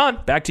 John,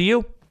 back to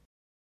you.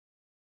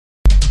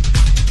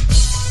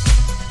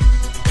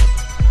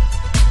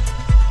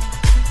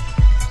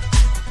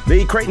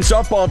 The Creighton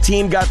softball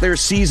team got their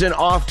season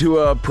off to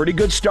a pretty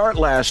good start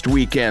last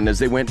weekend as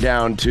they went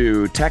down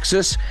to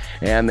Texas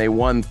and they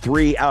won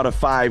 3 out of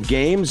 5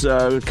 games.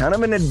 Kind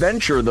of an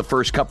adventure the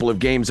first couple of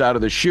games out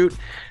of the chute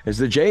as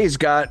the Jays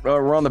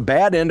were on the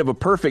bad end of a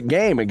perfect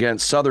game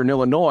against Southern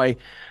Illinois.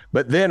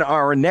 But then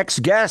our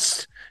next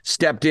guest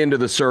stepped into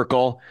the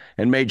circle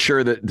and made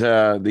sure that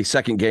the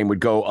second game would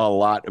go a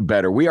lot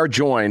better. We are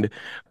joined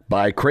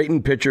by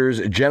Creighton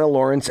pitchers Jena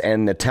Lawrence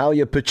and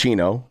Natalia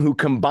Puchino, who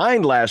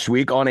combined last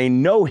week on a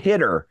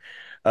no-hitter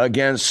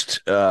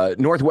against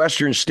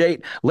Northwestern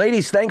State.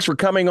 Ladies, thanks for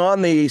coming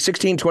on the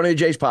 1620 The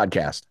Jays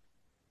podcast.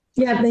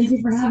 Yeah, thank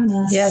you for having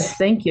us. Yes,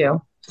 thank you.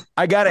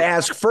 I got to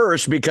ask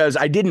first, because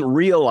I didn't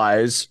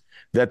realize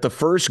that the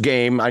first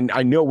game,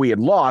 I know we had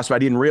lost, but I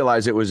didn't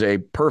realize it was a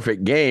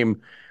perfect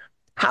game.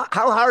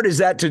 How hard is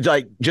that to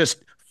like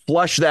just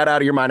flush that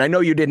out of your mind? I know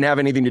you didn't have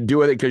anything to do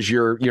with it because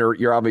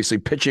you're obviously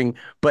pitching,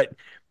 but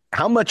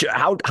how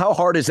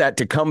hard is that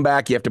to come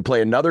back? You have to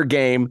play another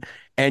game,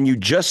 and you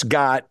just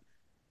got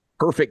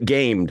perfect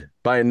gamed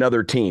by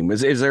another team.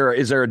 Is there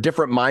a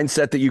different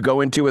mindset that you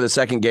go into with a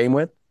second game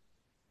with?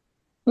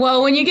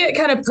 Well, when you get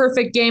kind of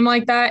perfect game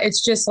like that,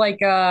 it's just like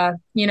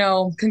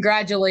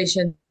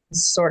congratulations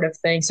sort of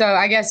thing. So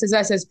I guess as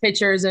us as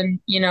pitchers, and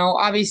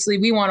obviously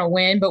we want to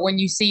win, but when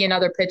you see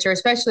another pitcher,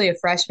 especially a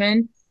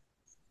freshman,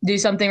 do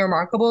something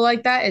remarkable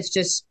like that, it's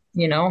just,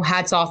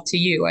 hats off to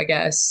you, I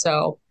guess.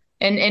 So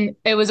and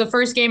it was the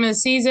first game of the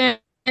season,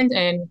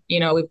 and you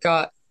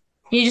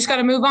just got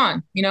to move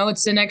on.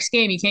 It's the next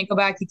game. You can't go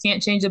back. You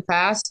can't change the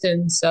past,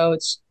 and so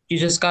you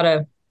just got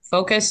to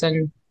focus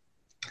and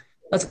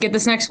let's get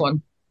this next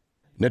one.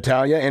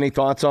 Natalia, any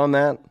thoughts on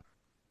that?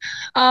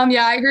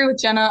 Yeah, I agree with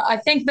Jena. I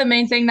think the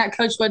main thing that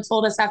Coach Wood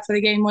told us after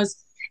the game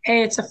was,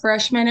 hey, it's a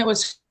freshman. It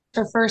was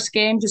her first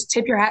game. Just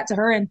tip your hat to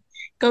her and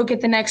go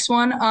get the next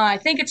one. I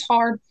think it's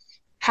hard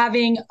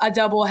having a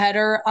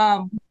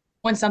doubleheader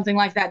when something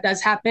like that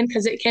does happen,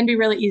 because it can be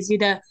really easy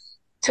to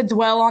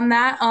dwell on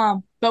that.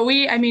 But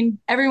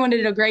everyone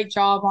did a great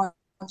job on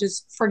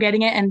just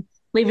forgetting it and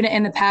leaving it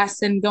in the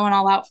past and going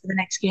all out for the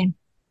next game.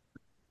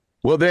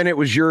 Well, then it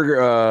was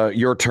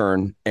your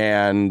turn,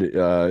 and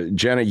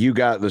Jena, you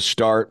got the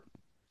start.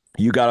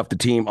 You got the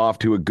team off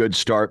to a good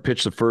start,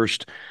 pitched the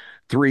first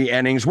 3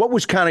 innings. What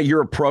was kind of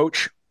your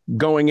approach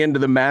going into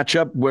the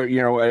matchup? Where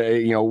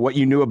what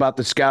you knew about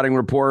the scouting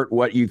report,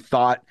 what you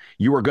thought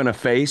you were going to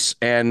face,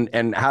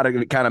 and how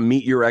to kind of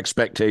meet your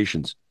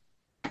expectations?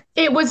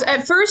 It was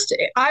at first,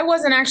 I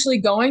wasn't actually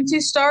going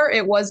to start.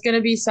 It was going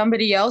to be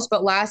somebody else,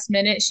 but last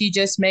minute she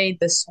just made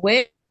the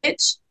switch.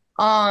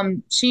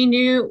 We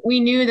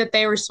knew that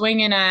they were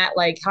swinging at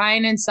like high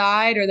and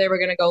inside, or they were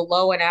going to go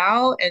low and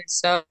out. And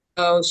so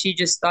she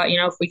just thought,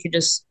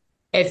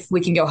 if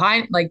we can go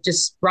high, like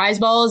just rise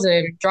balls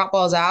and drop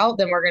balls out,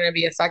 then we're going to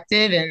be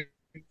effective. And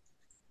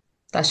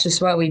that's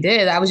just what we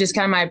did. That was just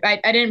kind of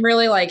I didn't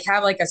really like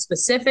have like a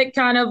specific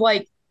kind of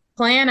like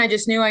plan. I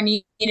just knew I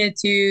needed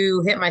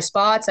to hit my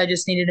spots. I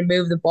just needed to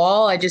move the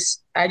ball. I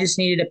just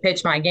needed to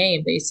pitch my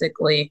game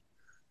basically.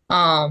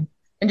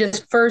 And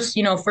just first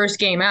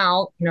game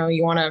out,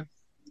 you want to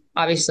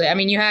obviously,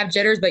 you have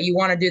jitters, but you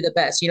want to do the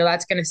best.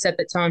 That's going to set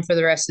the tone for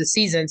the rest of the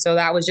season. So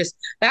that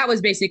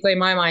was basically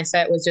my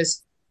mindset, was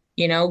just,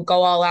 go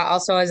all out.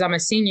 Also, as I'm a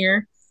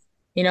senior,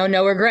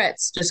 no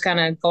regrets, just kind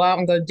of go out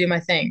and go do my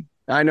thing.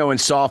 I know in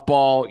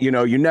softball, you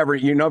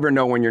never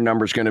know when your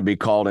number's going to be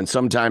called, and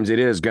sometimes it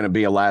is going to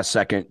be a last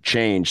second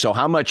change. So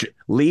how much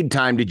lead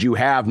time did you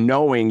have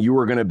knowing you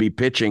were going to be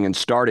pitching and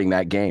starting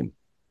that game?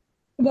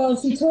 Well,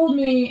 she told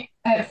me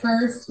at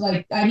first,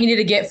 like, I needed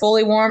to get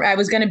fully warm. I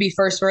was going to be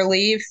first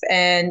relief.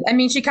 And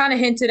she kind of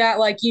hinted at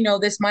like,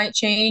 this might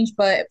change,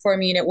 but for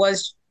me, it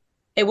was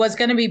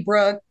going to be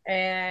Brooke.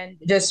 And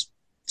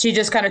she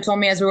just kind of told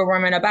me as we were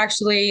warming up,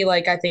 actually,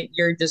 like, I think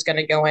you're just going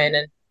to go in.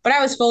 But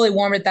I was fully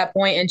warm at that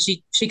point, and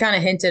she kind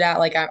of hinted at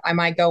like, I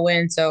might go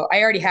in. So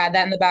I already had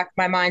that in the back of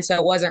my mind. So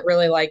it wasn't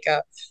really like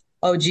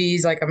oh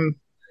geez, like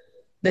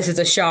this is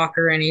a shock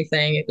or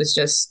anything. It was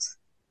just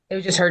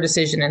her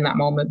decision in that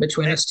moment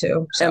between us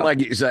two. So. And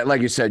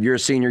like you said, you're a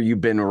senior. You've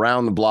been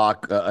around the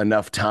block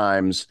enough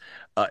times.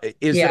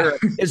 Is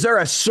there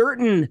a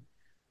certain,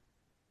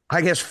 I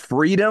guess,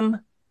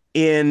 freedom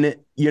in,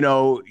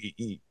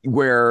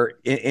 where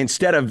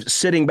instead of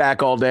sitting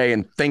back all day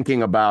and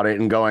thinking about it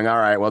and going, all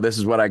right, well, this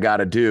is what I got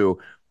to do,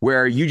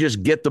 where you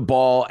just get the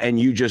ball and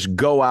you just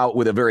go out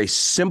with a very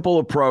simple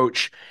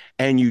approach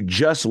and you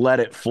just let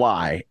it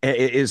fly?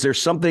 Is there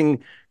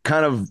something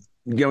kind of,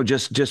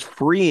 just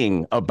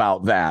freeing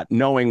about that,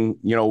 knowing,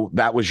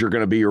 that was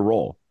going to be your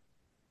role?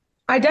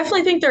 I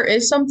definitely think there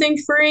is something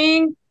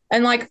freeing.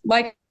 And like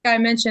I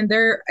mentioned,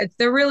 they're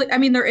really,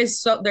 there's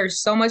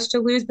so much to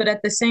lose, but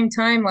at the same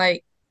time,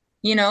 like,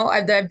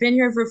 I've been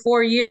here for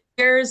 4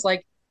 years.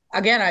 Like,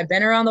 again, I've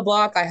been around the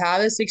block. I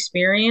have this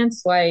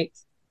experience. Like,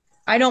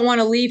 I don't want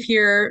to leave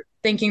here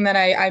thinking that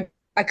I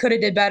could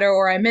have did better,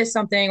 or I missed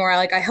something, or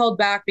I held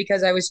back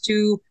because I was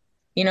too,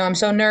 I'm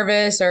so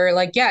nervous, or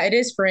like, yeah, it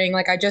is freeing.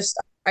 Like, I just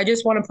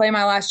want to play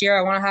my last year.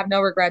 I want to have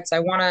no regrets. I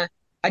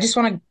just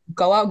want to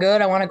go out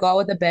good. I want to go out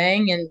with a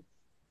bang. And,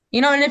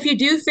 and if you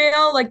do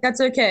fail, like,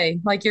 that's okay.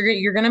 Like,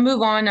 you're going to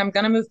move on. I'm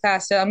going to move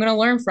past it. I'm going to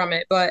learn from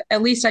it. But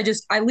at least I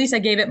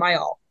gave it my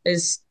all.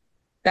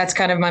 That's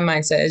kind of my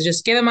mindset, is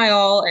just give it my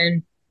all,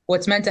 and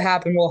what's meant to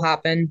happen will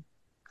happen.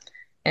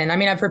 And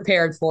I'm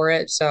prepared for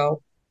it.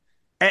 So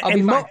I'll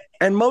be fine.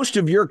 And most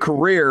of your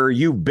career,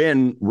 you've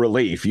been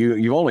relief.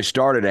 You've only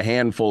started a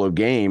handful of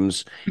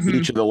games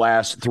each of the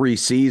last 3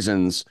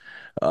 seasons.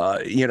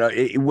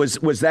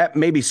 Was that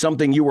maybe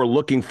something you were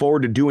looking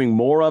forward to doing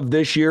more of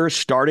this year,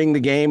 starting the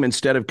game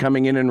instead of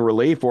coming in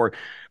relief, or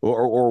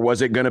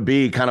was it going to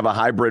be kind of a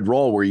hybrid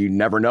role where you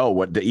never know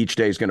what each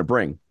day is going to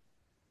bring?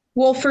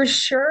 Well, for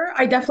sure,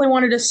 I definitely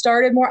wanted to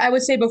start it more. I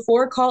would say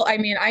before call. I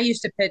mean, I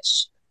used to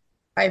pitch.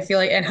 I feel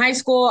like in high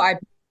school, I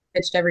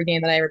pitched every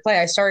game that I ever played.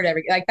 I started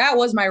every like that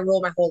was my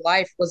rule my whole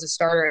life was a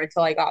starter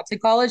until I got to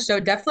college. So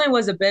it definitely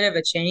was a bit of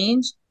a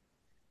change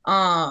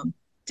um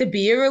to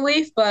be a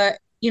relief, but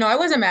I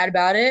wasn't mad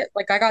about it.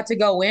 Like I got to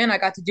go in, I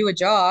got to do a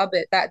job.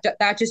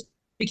 That just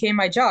became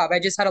my job. I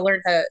just had to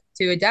learn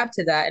to adapt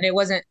to that, and it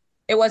wasn't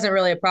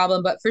really a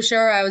problem. But for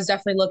sure, I'm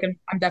definitely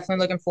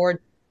looking forward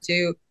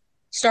to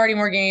starting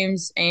more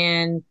games.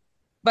 And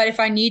but if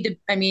I need to,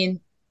 I mean,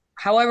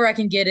 however I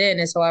can get in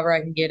is however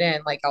I can get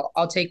in. Like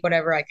I'll take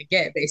whatever I could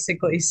get,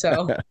 basically.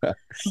 So,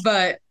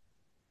 but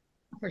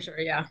for sure,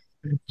 yeah.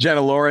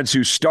 Jena Lawrence,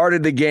 who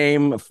started the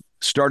game,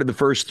 started the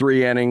first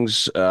three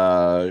innings,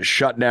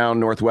 shut down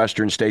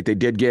Northwestern State. They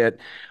did get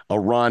a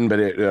run,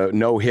 but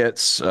no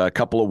hits, a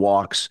couple of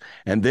walks.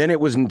 And then it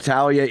was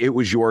Natalia. It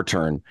was your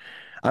turn.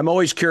 I'm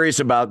always curious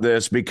about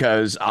this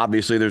because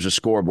obviously there's a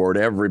scoreboard.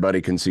 Everybody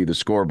can see the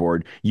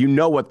scoreboard. You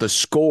know what the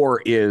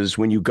score is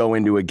when you go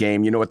into a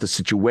game. You know what the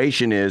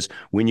situation is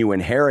when you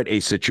inherit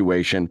a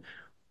situation.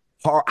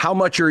 How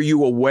much are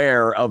you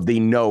aware of the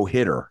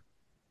no-hitter?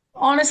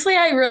 Honestly,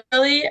 I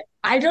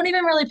don't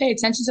even really pay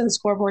attention to the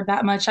scoreboard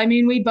that much. I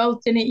mean, we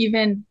both didn't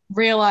even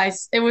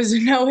realize it was a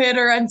no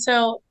hitter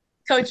until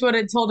Coach Wood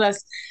had told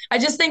us. I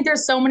just think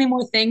there's so many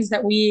more things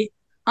that we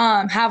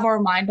have our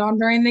mind on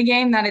during the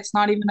game that it's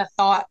not even a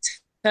thought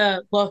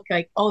to look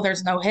like, oh,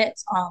 there's no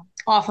hits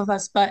off of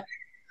us. But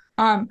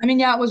I mean,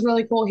 yeah, it was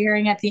really cool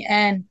hearing at the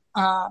end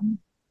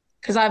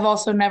because I've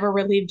also never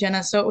relieved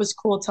Jena, so it was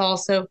cool to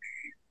also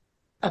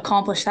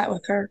accomplish that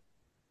with her.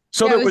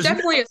 So Yeah, there it was was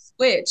definitely a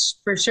switch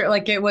for sure.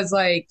 Like it was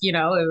like, it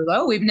was,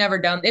 oh, we've never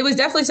done it was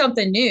definitely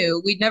something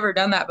new. We'd never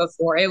done that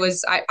before. It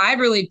was I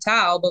relieved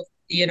Tal, but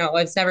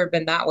it's never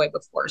been that way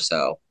before.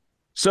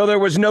 So there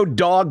was no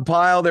dog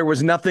pile. There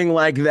was nothing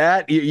like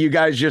that. You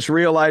guys just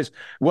realized,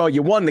 well,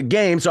 you won the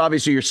game, so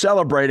obviously you're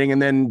celebrating,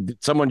 and then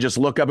someone just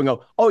look up and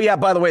go, oh, yeah,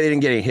 by the way, they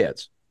didn't get any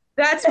hits.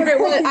 That's what it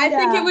was. I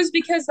think Yeah. it was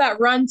because that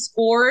run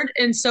scored,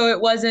 and so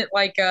it wasn't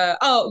like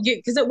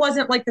because it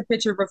wasn't like the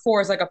picture before.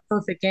 It's like a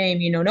perfect game,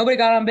 nobody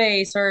got on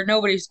base or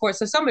nobody scored,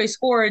 so somebody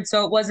scored,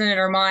 so it wasn't in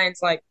our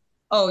minds like,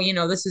 oh,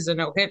 this is a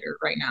no hitter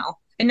right now.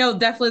 And no,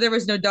 definitely there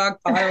was no dog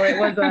pile. It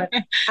was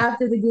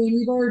after the game.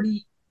 We've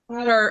already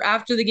had our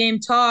after the game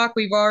talk.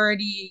 We've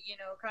already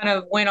kind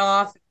of went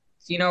off,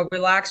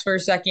 relaxed for a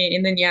second,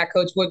 and then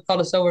Coach Wood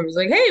called us over and was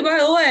like, hey, by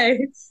the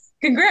way.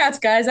 Congrats,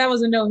 guys. That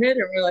was a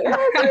no-hitter. We're like,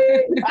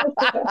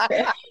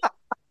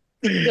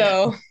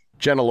 so.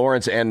 Jena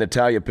Lawrence and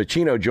Natalia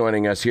Puchino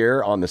joining us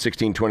here on the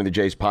 1620 The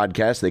Jays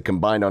podcast. They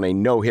combined on a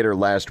no-hitter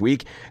last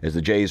week as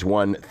the Jays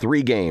won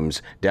 3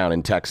 games down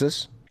in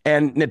Texas.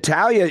 And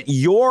Natalia,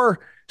 your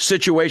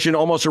situation,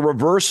 almost a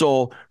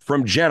reversal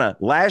from Jena.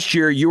 Last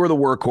year, you were the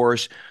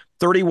workhorse.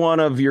 31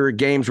 of your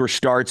games were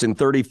starts and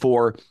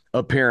 34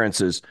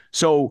 appearances.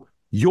 So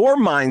your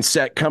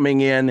mindset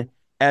coming in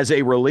as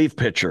a relief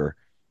pitcher,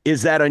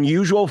 is that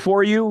unusual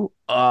for you?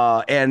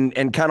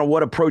 And kind of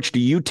what approach do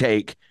you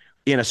take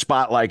in a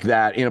spot like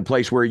that, in a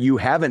place where you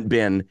haven't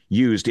been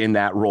used in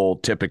that role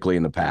typically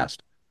in the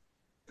past?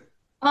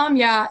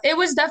 Yeah, it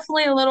was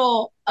definitely it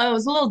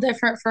was a little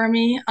different for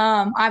me.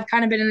 I've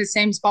kind of been in the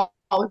same spot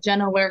with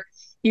Jena where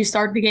you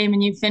start the game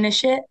and you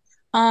finish it.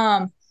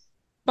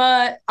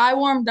 But I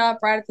warmed up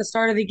right at the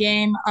start of the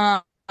game.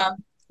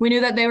 We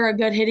knew that they were a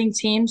good hitting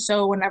team,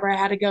 so whenever I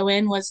had to go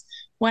in was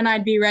when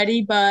I'd be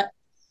ready. But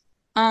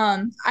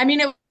I mean,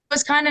 it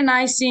was kind of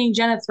nice seeing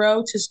Jena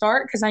throw to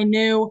start because I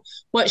knew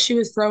what she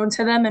was throwing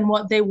to them and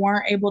what they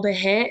weren't able to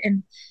hit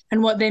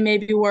and what they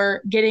maybe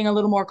were getting a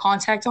little more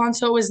contact on.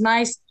 So it was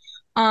nice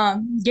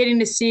getting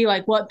to see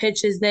like what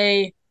pitches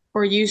they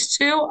were used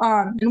to.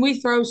 And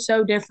we throw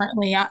so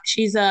differently.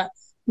 She's a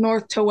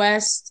north to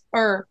west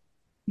or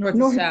north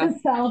to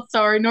south.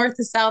 Sorry, north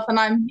to south, and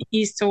I'm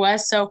east to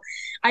west. So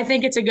I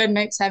think it's a good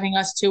mix having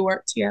us two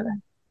work together.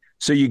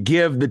 So you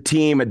give the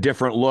team a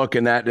different look,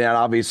 and that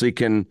obviously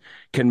can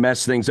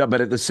mess things up. But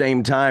at the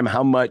same time,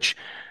 how much,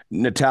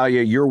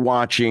 Natalia, you're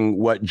watching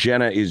what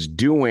Jena is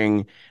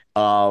doing,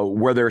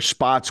 where there are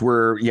spots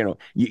where,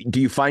 do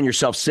you find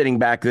yourself sitting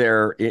back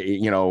there,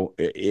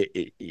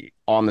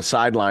 on the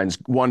sidelines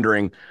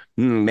wondering,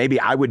 maybe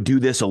I would do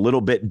this a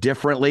little bit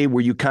differently? Were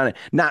you kind of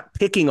not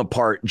picking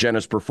apart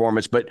Jena's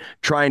performance, but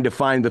trying to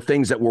find the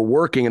things that were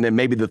working and then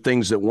maybe the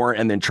things that weren't,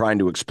 and then trying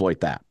to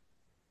exploit that?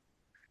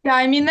 Yeah,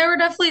 I mean, there were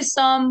definitely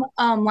some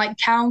like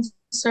counts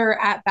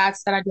or at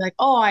bats that I'd be like,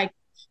 oh, I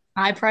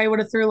probably would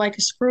have threw like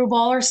a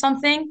screwball or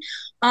something.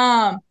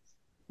 But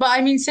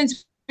I mean,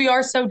 since we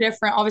are so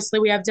different, obviously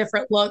we have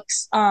different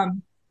looks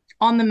on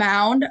the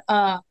mound.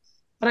 But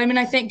I mean,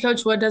 I think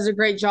Coach Wood does a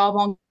great job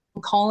on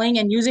calling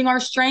and using our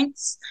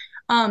strengths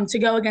to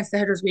go against the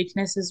hitter's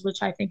weaknesses,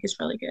 which I think is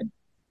really good.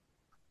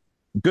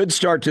 Good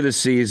start to the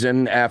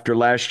season after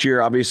last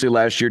year. Obviously,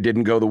 last year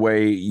didn't go the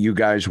way you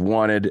guys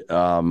wanted.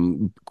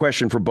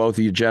 Question for both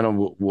of you, Jena.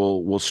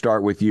 We'll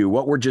start with you.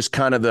 What were just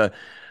kind of the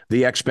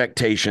the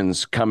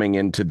expectations coming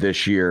into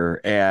this year,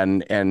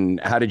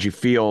 and how did you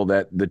feel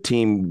that the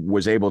team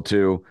was able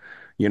to,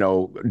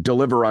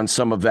 deliver on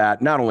some of that,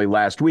 not only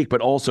last week,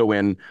 but also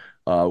in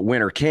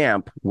winter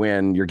camp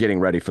when you're getting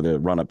ready for the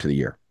run up to the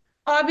year?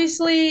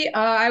 Obviously,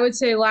 I would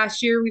say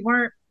last year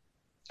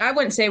I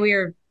wouldn't say we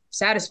were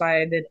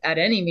satisfied at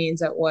any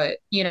means at what,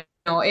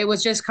 it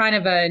was just kind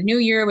of a new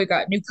year. We've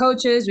got new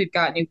coaches, we've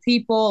got new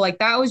people. Like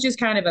that was just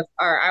kind of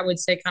I would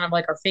say kind of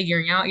like our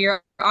figuring out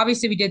year.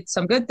 Obviously we did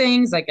some good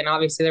things, and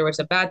obviously there were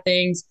some bad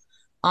things.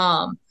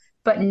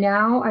 But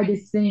now I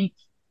just think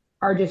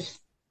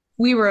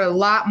we were a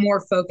lot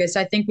more focused.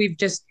 I think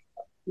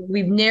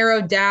we've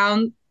narrowed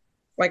down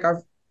like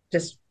our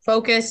just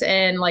focus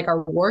and like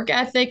our work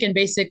ethic. And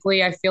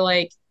basically I feel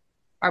like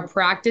our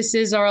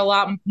practices are a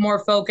lot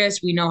more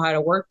focused. We know how to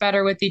work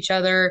better with each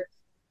other.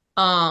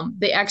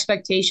 The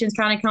expectations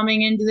kind of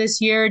coming into this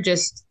year,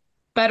 just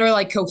better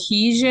like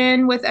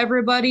cohesion with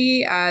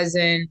everybody, as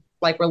in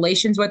like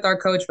relations with our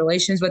coach,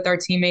 relations with our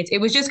teammates.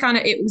 It was kind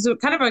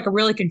of like a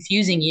really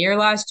confusing year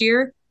last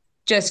year,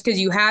 just because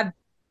you have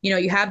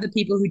the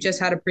people who just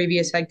had a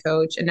previous head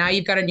coach, and now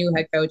you've got a new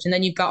head coach, and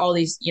then you've got all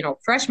these,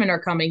 freshmen are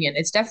coming in.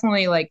 It's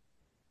definitely like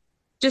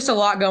just a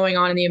lot going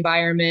on in the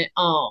environment.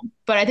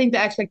 But I think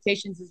the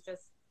expectations is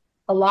just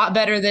a lot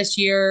better this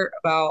year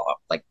about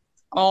like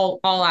all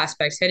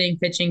aspects, hitting,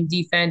 pitching,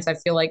 defense. I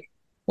feel like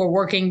we're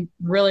working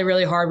really,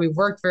 really hard. We've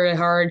worked very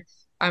hard.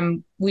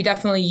 We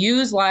definitely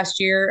used last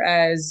year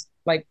as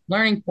like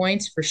learning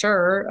points for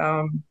sure.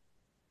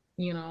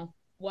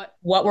 What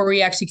were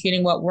we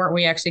executing? What weren't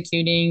we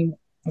executing?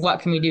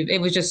 What can we do?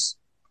 It was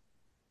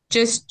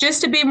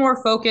just to be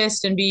more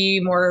focused and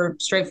be more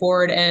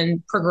straightforward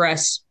and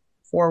progress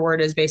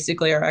forward is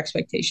basically our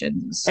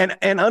expectations. And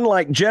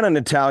unlike Jena,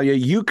 Natalia,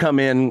 you come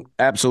in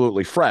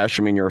absolutely fresh.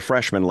 I mean, you're a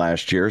freshman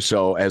last year,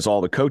 so as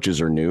all the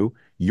coaches are new,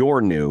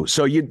 you're new.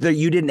 So you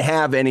didn't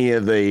have any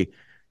of the,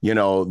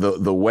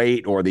 the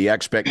weight or the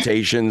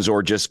expectations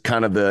or just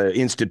kind of the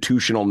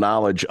institutional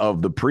knowledge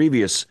of the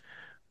previous,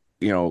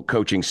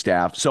 coaching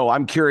staff. So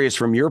I'm curious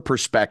from your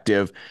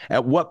perspective,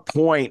 at what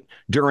point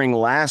during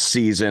last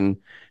season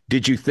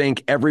did you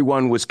think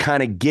everyone was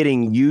kind of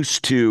getting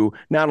used to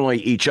not only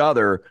each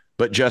other,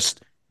 but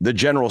just the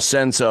general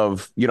sense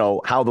of,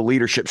 how the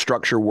leadership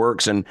structure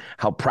works and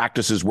how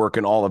practices work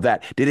and all of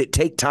that? Did it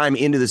take time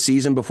into the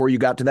season before you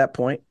got to that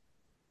point?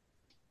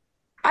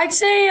 I'd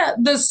say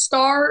the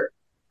start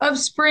of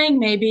spring,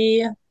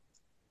 maybe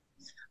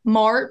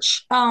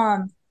March,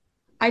 I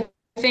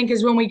think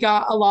is when we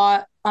got a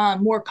lot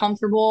more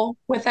comfortable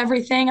with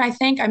everything, I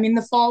think. I mean,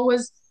 the fall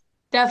was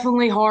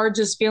definitely hard,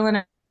 just feeling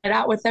it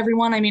out with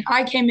everyone. I mean,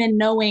 I came in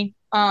knowing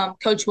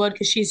Coach Wood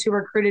because she's who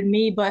recruited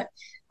me, but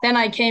then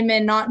I came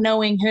in not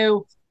knowing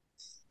who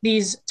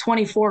these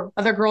 24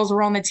 other girls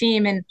were on the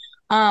team.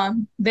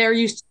 And they're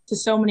used to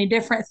so many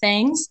different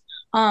things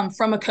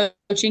from a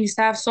coaching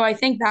staff. So I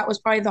think that was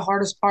probably the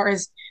hardest part,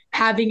 is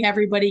having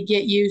everybody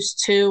get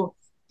used to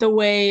the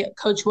way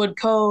Coach Wood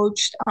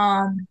coached,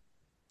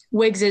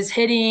 Wiggs is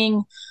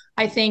hitting.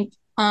 I think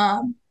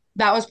that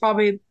was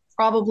probably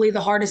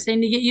the hardest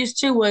thing to get used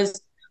to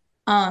was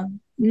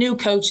new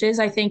coaches,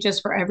 I think,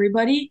 just for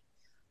everybody.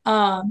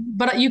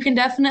 But you can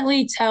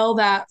definitely tell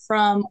that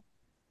from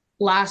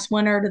last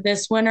winter to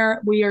this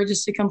winter, we are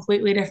just a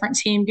completely different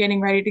team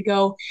getting ready to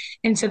go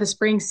into the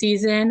spring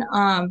season.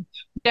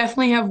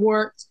 Definitely have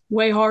worked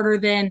way harder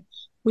than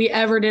we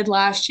ever did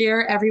last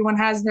year. Everyone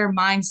has their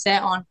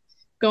mindset on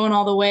going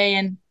all the way,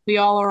 and we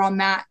all are on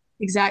that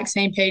exact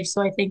same page.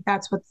 So I think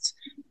that's what's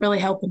really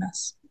helping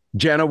us.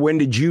 Jena, when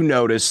did you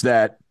notice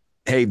that,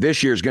 hey,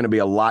 this year's going to be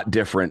a lot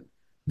different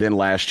than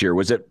last year?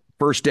 Was it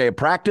first day of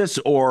practice,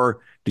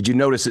 or did you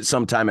notice it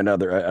sometime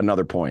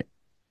another point?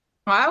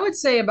 I would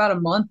say about a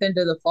month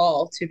into the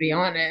fall, to be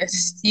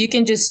honest. You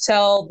can just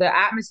tell the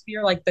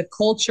atmosphere, like the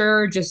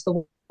culture, just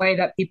the way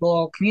that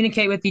people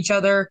communicate with each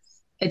other.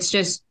 It's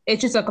just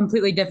a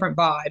completely different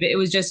vibe. It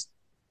was just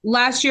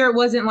last year, it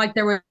wasn't like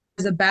there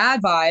was a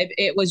bad vibe.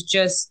 It was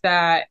just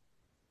that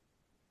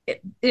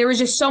there was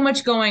just so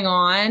much going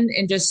on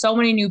and just so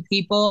many new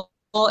people.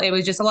 It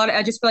was just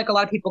I just feel like a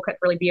lot of people couldn't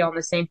really be on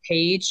the same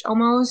page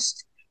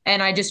almost.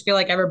 And I just feel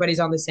like everybody's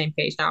on the same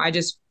page now.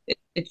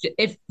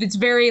 It's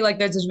very like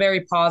there's this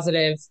very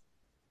positive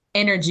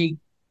energy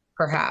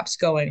perhaps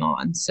going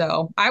on.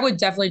 So I would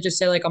definitely just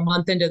say like a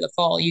month into the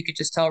fall, you could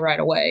just tell right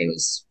away it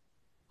was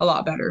a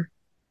lot better.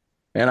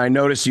 And I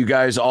noticed you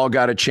guys all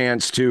got a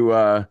chance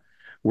to,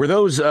 were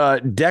those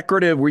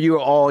decorative? Were you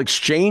all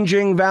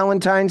exchanging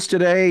Valentine's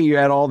today? You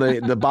had all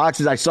the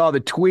boxes. I saw the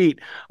tweet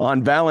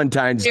on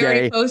Valentine's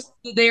Day.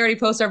 Did they already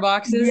post our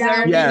boxes?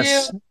 Yeah,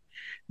 yes.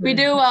 We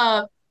do.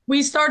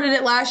 We started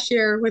it last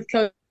year with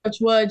Coach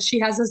Wood. She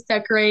has us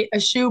decorate a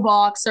shoe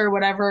box or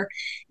whatever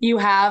you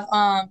have,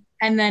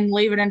 and then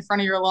leave it in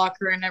front of your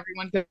locker, and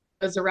everyone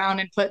goes around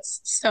and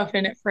puts stuff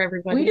in it for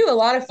everybody. We do a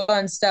lot of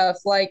fun stuff.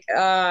 Like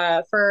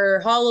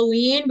for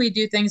Halloween, we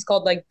do things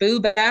called like boo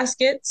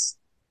baskets.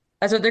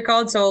 That's what they're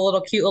called. So a little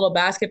cute little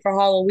basket for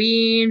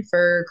Halloween.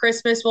 For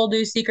Christmas, we'll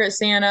do Secret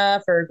Santa.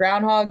 For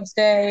Groundhog's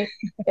Day,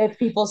 if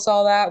people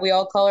saw that, we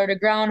all colored a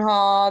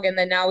groundhog. And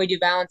then now we do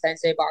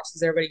Valentine's Day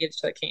boxes. Everybody gives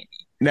each other candy.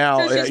 Now,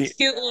 so it's just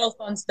cute little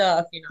fun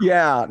stuff,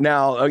 Yeah.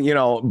 Now,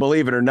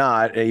 believe it or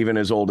not, even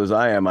as old as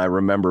I am, I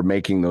remember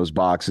making those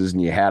boxes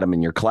and you had them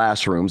in your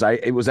classrooms.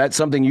 Was that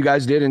something you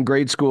guys did in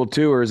grade school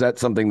too? Or is that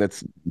something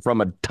that's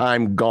from a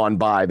time gone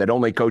by that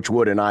only Coach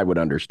Wood and I would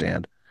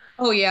understand?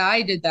 Oh, yeah,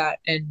 I did that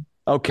in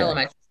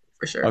elementary school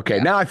for sure. Okay.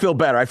 Yeah. Now I feel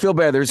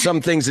better. There's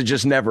some things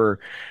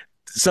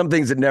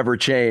that never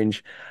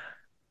change.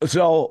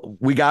 So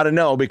we got to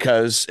know,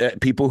 because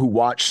people who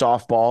watch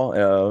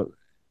softball,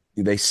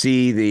 they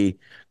see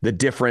the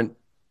different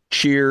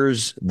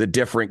cheers, the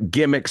different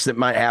gimmicks that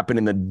might happen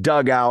in the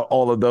dugout,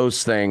 all of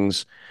those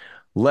things.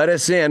 Let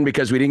us in,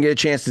 because we didn't get a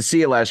chance to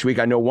see it last week.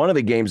 I know one of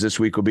the games this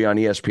week will be on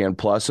ESPN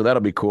Plus, so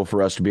that'll be cool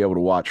for us to be able to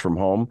watch from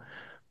home.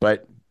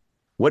 But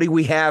what do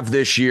we have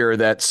this year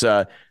that's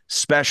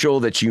special,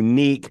 that's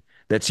unique,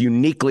 that's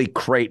uniquely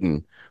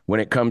Creighton when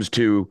it comes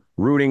to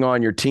rooting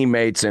on your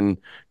teammates and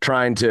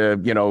trying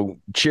to,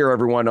 cheer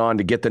everyone on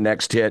to get the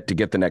next hit, to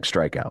get the next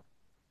strikeout?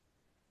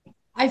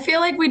 I feel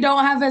like we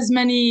don't have as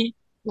many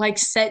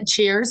set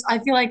cheers. I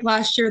feel like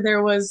last year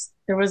there was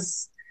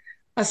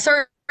a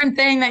certain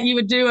thing that you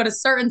would do at a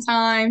certain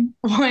time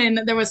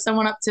when there was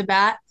someone up to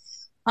bat.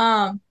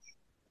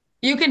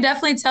 You can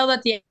definitely tell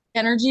that the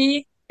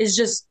energy is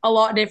just a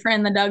lot different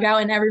in the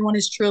dugout, and everyone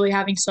is truly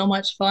having so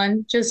much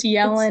fun, just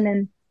yelling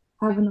and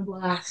having a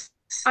blast.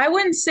 I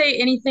wouldn't say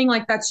anything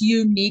that's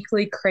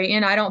uniquely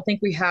Creighton. I don't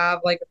think we have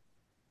a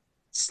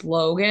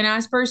slogan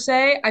as per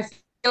se. I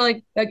feel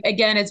like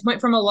again, it's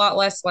went from a lot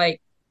less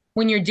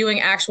when you're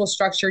doing actual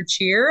structured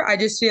cheer. I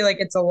just feel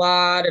like it's a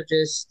lot of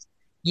just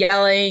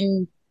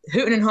yelling,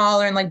 hooting and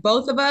hollering.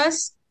 Both of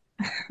us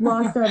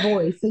lost our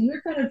voice, so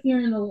you're kind of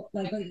hearing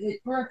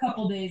for a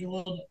couple days a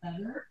little bit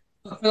better.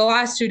 But for the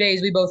last 2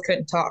 days, we both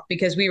couldn't talk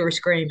because we were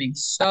screaming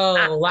so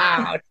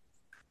loud.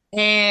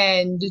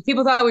 And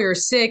people thought we were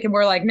sick, and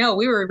we're like, no,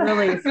 we were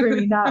really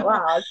screaming that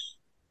loud.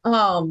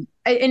 And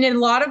in a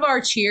lot of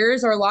our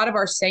cheers or a lot of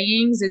our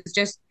sayings is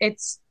just,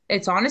 it's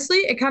honestly,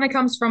 it kind of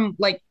comes from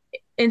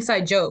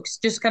inside jokes,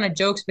 just kind of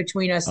jokes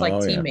between us,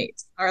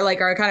 teammates, or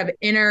our kind of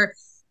inner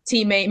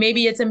teammate.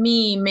 Maybe it's a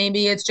meme,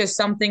 maybe it's just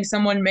something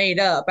someone made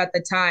up at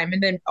the time,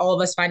 and then all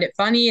of us find it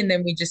funny, and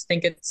then we just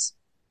think it's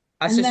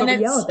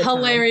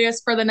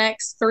hilarious for the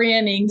next 3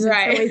 innings,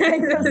 right?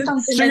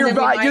 So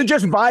you're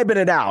just vibing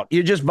it out.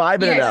 You're just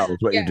vibing it out is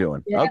what you're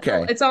doing. Yeah.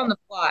 Okay, it's on the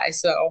fly.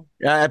 So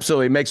yeah,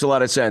 absolutely, makes a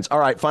lot of sense. All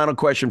right, final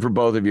question for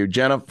both of you.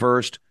 Jena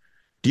first.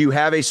 Do you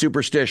have a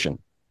superstition?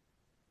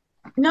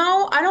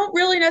 No, I don't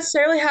really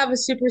necessarily have a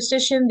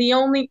superstition.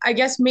 I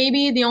guess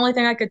maybe the only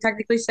thing I could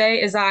technically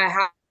say is I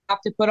have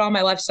to put on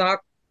my left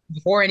sock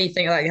before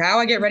anything. How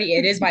I get ready,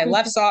 it is my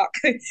left sock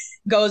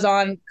goes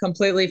on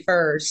completely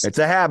first. It's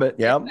a habit.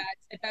 Yep.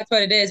 If that's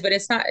what it is, but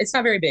it's not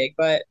very big,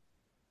 but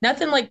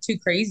nothing too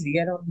crazy.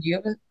 Do you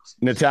have it?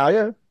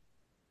 Natalia?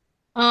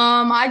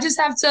 I just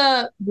have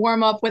to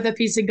warm up with a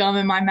piece of gum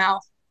in my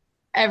mouth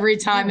every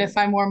time if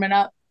I'm warming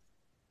up.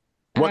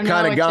 What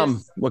kind of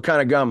gum? What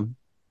kind of gum?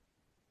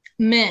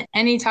 Mint,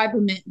 any type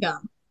of mint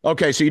gum.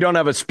 Okay, so you don't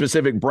have a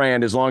specific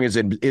brand as long as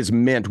it is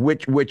mint.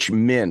 Which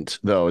mint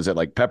though? Is it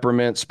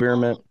spearmint,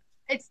 spearmint?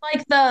 It's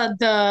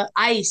the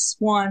ice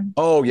one.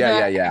 Oh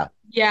yeah.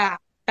 Yeah,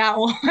 that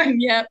one.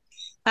 Yep,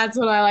 that's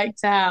what I like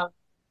to have.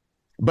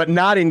 But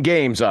not in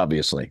games,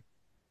 obviously.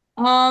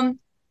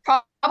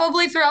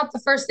 Probably throughout the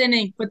first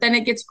inning, but then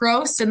it gets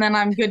gross, and then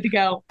I'm good to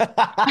go.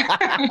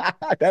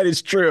 That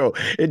is true.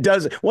 It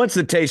does. Once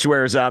the taste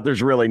wears out,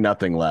 there's really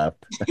nothing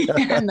left.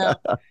 No.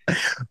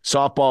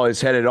 Softball is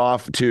headed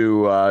off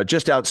to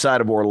just outside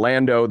of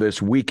Orlando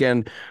this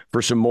weekend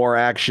for some more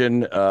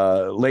action.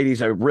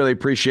 Ladies, I really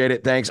appreciate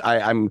it. Thanks.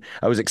 I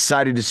was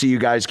excited to see you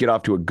guys get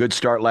off to a good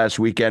start last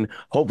weekend.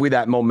 Hopefully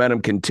that momentum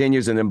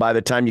continues, and then by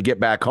the time you get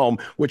back home,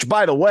 which,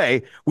 by the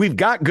way, we've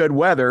got good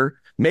weather.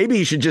 Maybe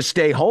you should just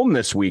stay home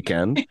this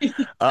weekend.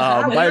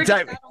 By the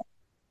time,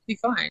 be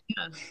fine.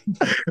 Yeah.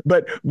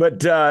 But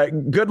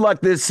good luck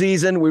this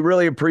season. We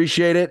really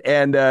appreciate it,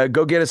 and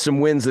go get us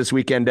some wins this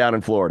weekend down in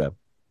Florida.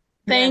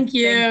 Thank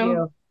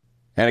you.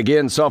 And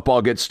again,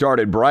 softball gets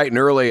started bright and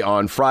early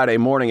on Friday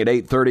morning at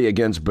 8:30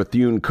 against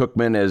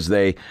Bethune-Cookman as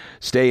they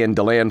stay in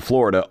DeLand,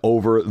 Florida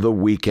over the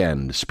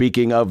weekend.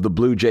 Speaking of the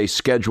Blue Jays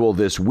schedule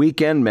this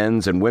weekend,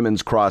 men's and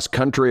women's cross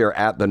country are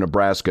at the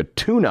Nebraska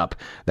Tune-Up.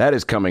 That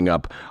is coming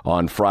up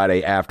on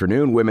Friday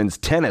afternoon. Women's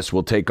tennis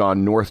will take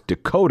on North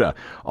Dakota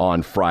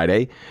on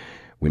Friday.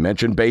 We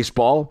mentioned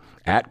baseball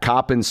at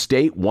Coppin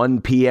State,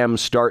 1 p.m.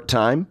 start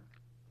time.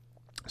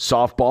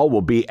 Softball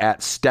will be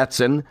at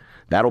Stetson.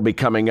 That'll be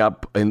coming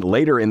up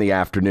later in the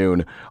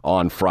afternoon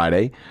on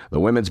Friday. The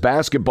women's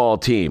basketball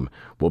team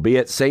will be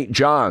at St.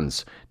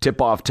 John's.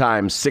 Tip-off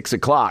time 6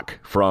 o'clock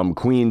from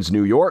Queens,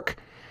 New York.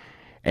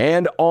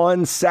 And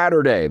on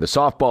Saturday, the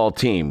softball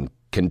team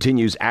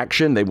continues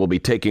action. They will be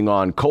taking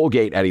on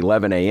Colgate at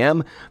 11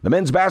 a.m. The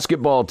men's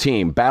basketball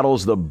team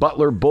battles the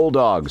Butler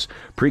Bulldogs.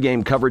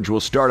 Pre-game coverage will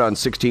start on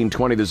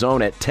 1620 The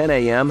Zone at 10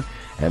 a.m.,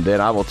 and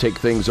then I will take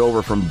things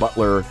over from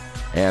Butler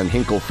and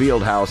Hinkle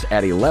Fieldhouse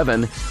at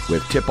 11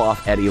 with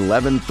tip-off at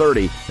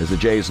 11:30 as the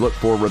Jays look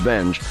for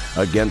revenge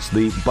against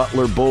the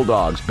Butler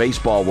Bulldogs.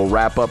 Baseball will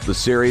wrap up the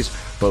series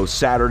both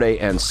Saturday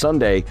and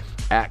Sunday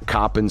at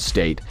Coppin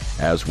State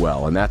as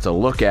well. And that's a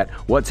look at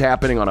what's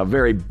happening on a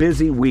very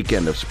busy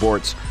weekend of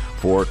sports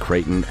for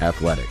Creighton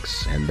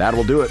Athletics. And that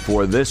will do it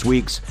for this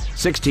week's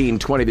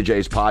 1620 The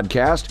Jays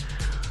podcast.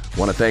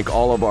 Want to thank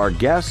all of our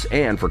guests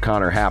and for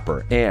Connor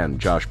Happer and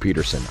Josh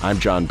Peterson. I'm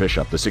John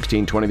Bishop. The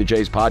 1620 The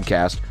Jays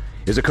podcast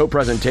is a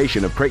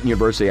co-presentation of Creighton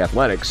University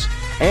Athletics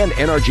and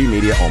NRG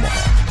Media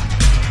Omaha.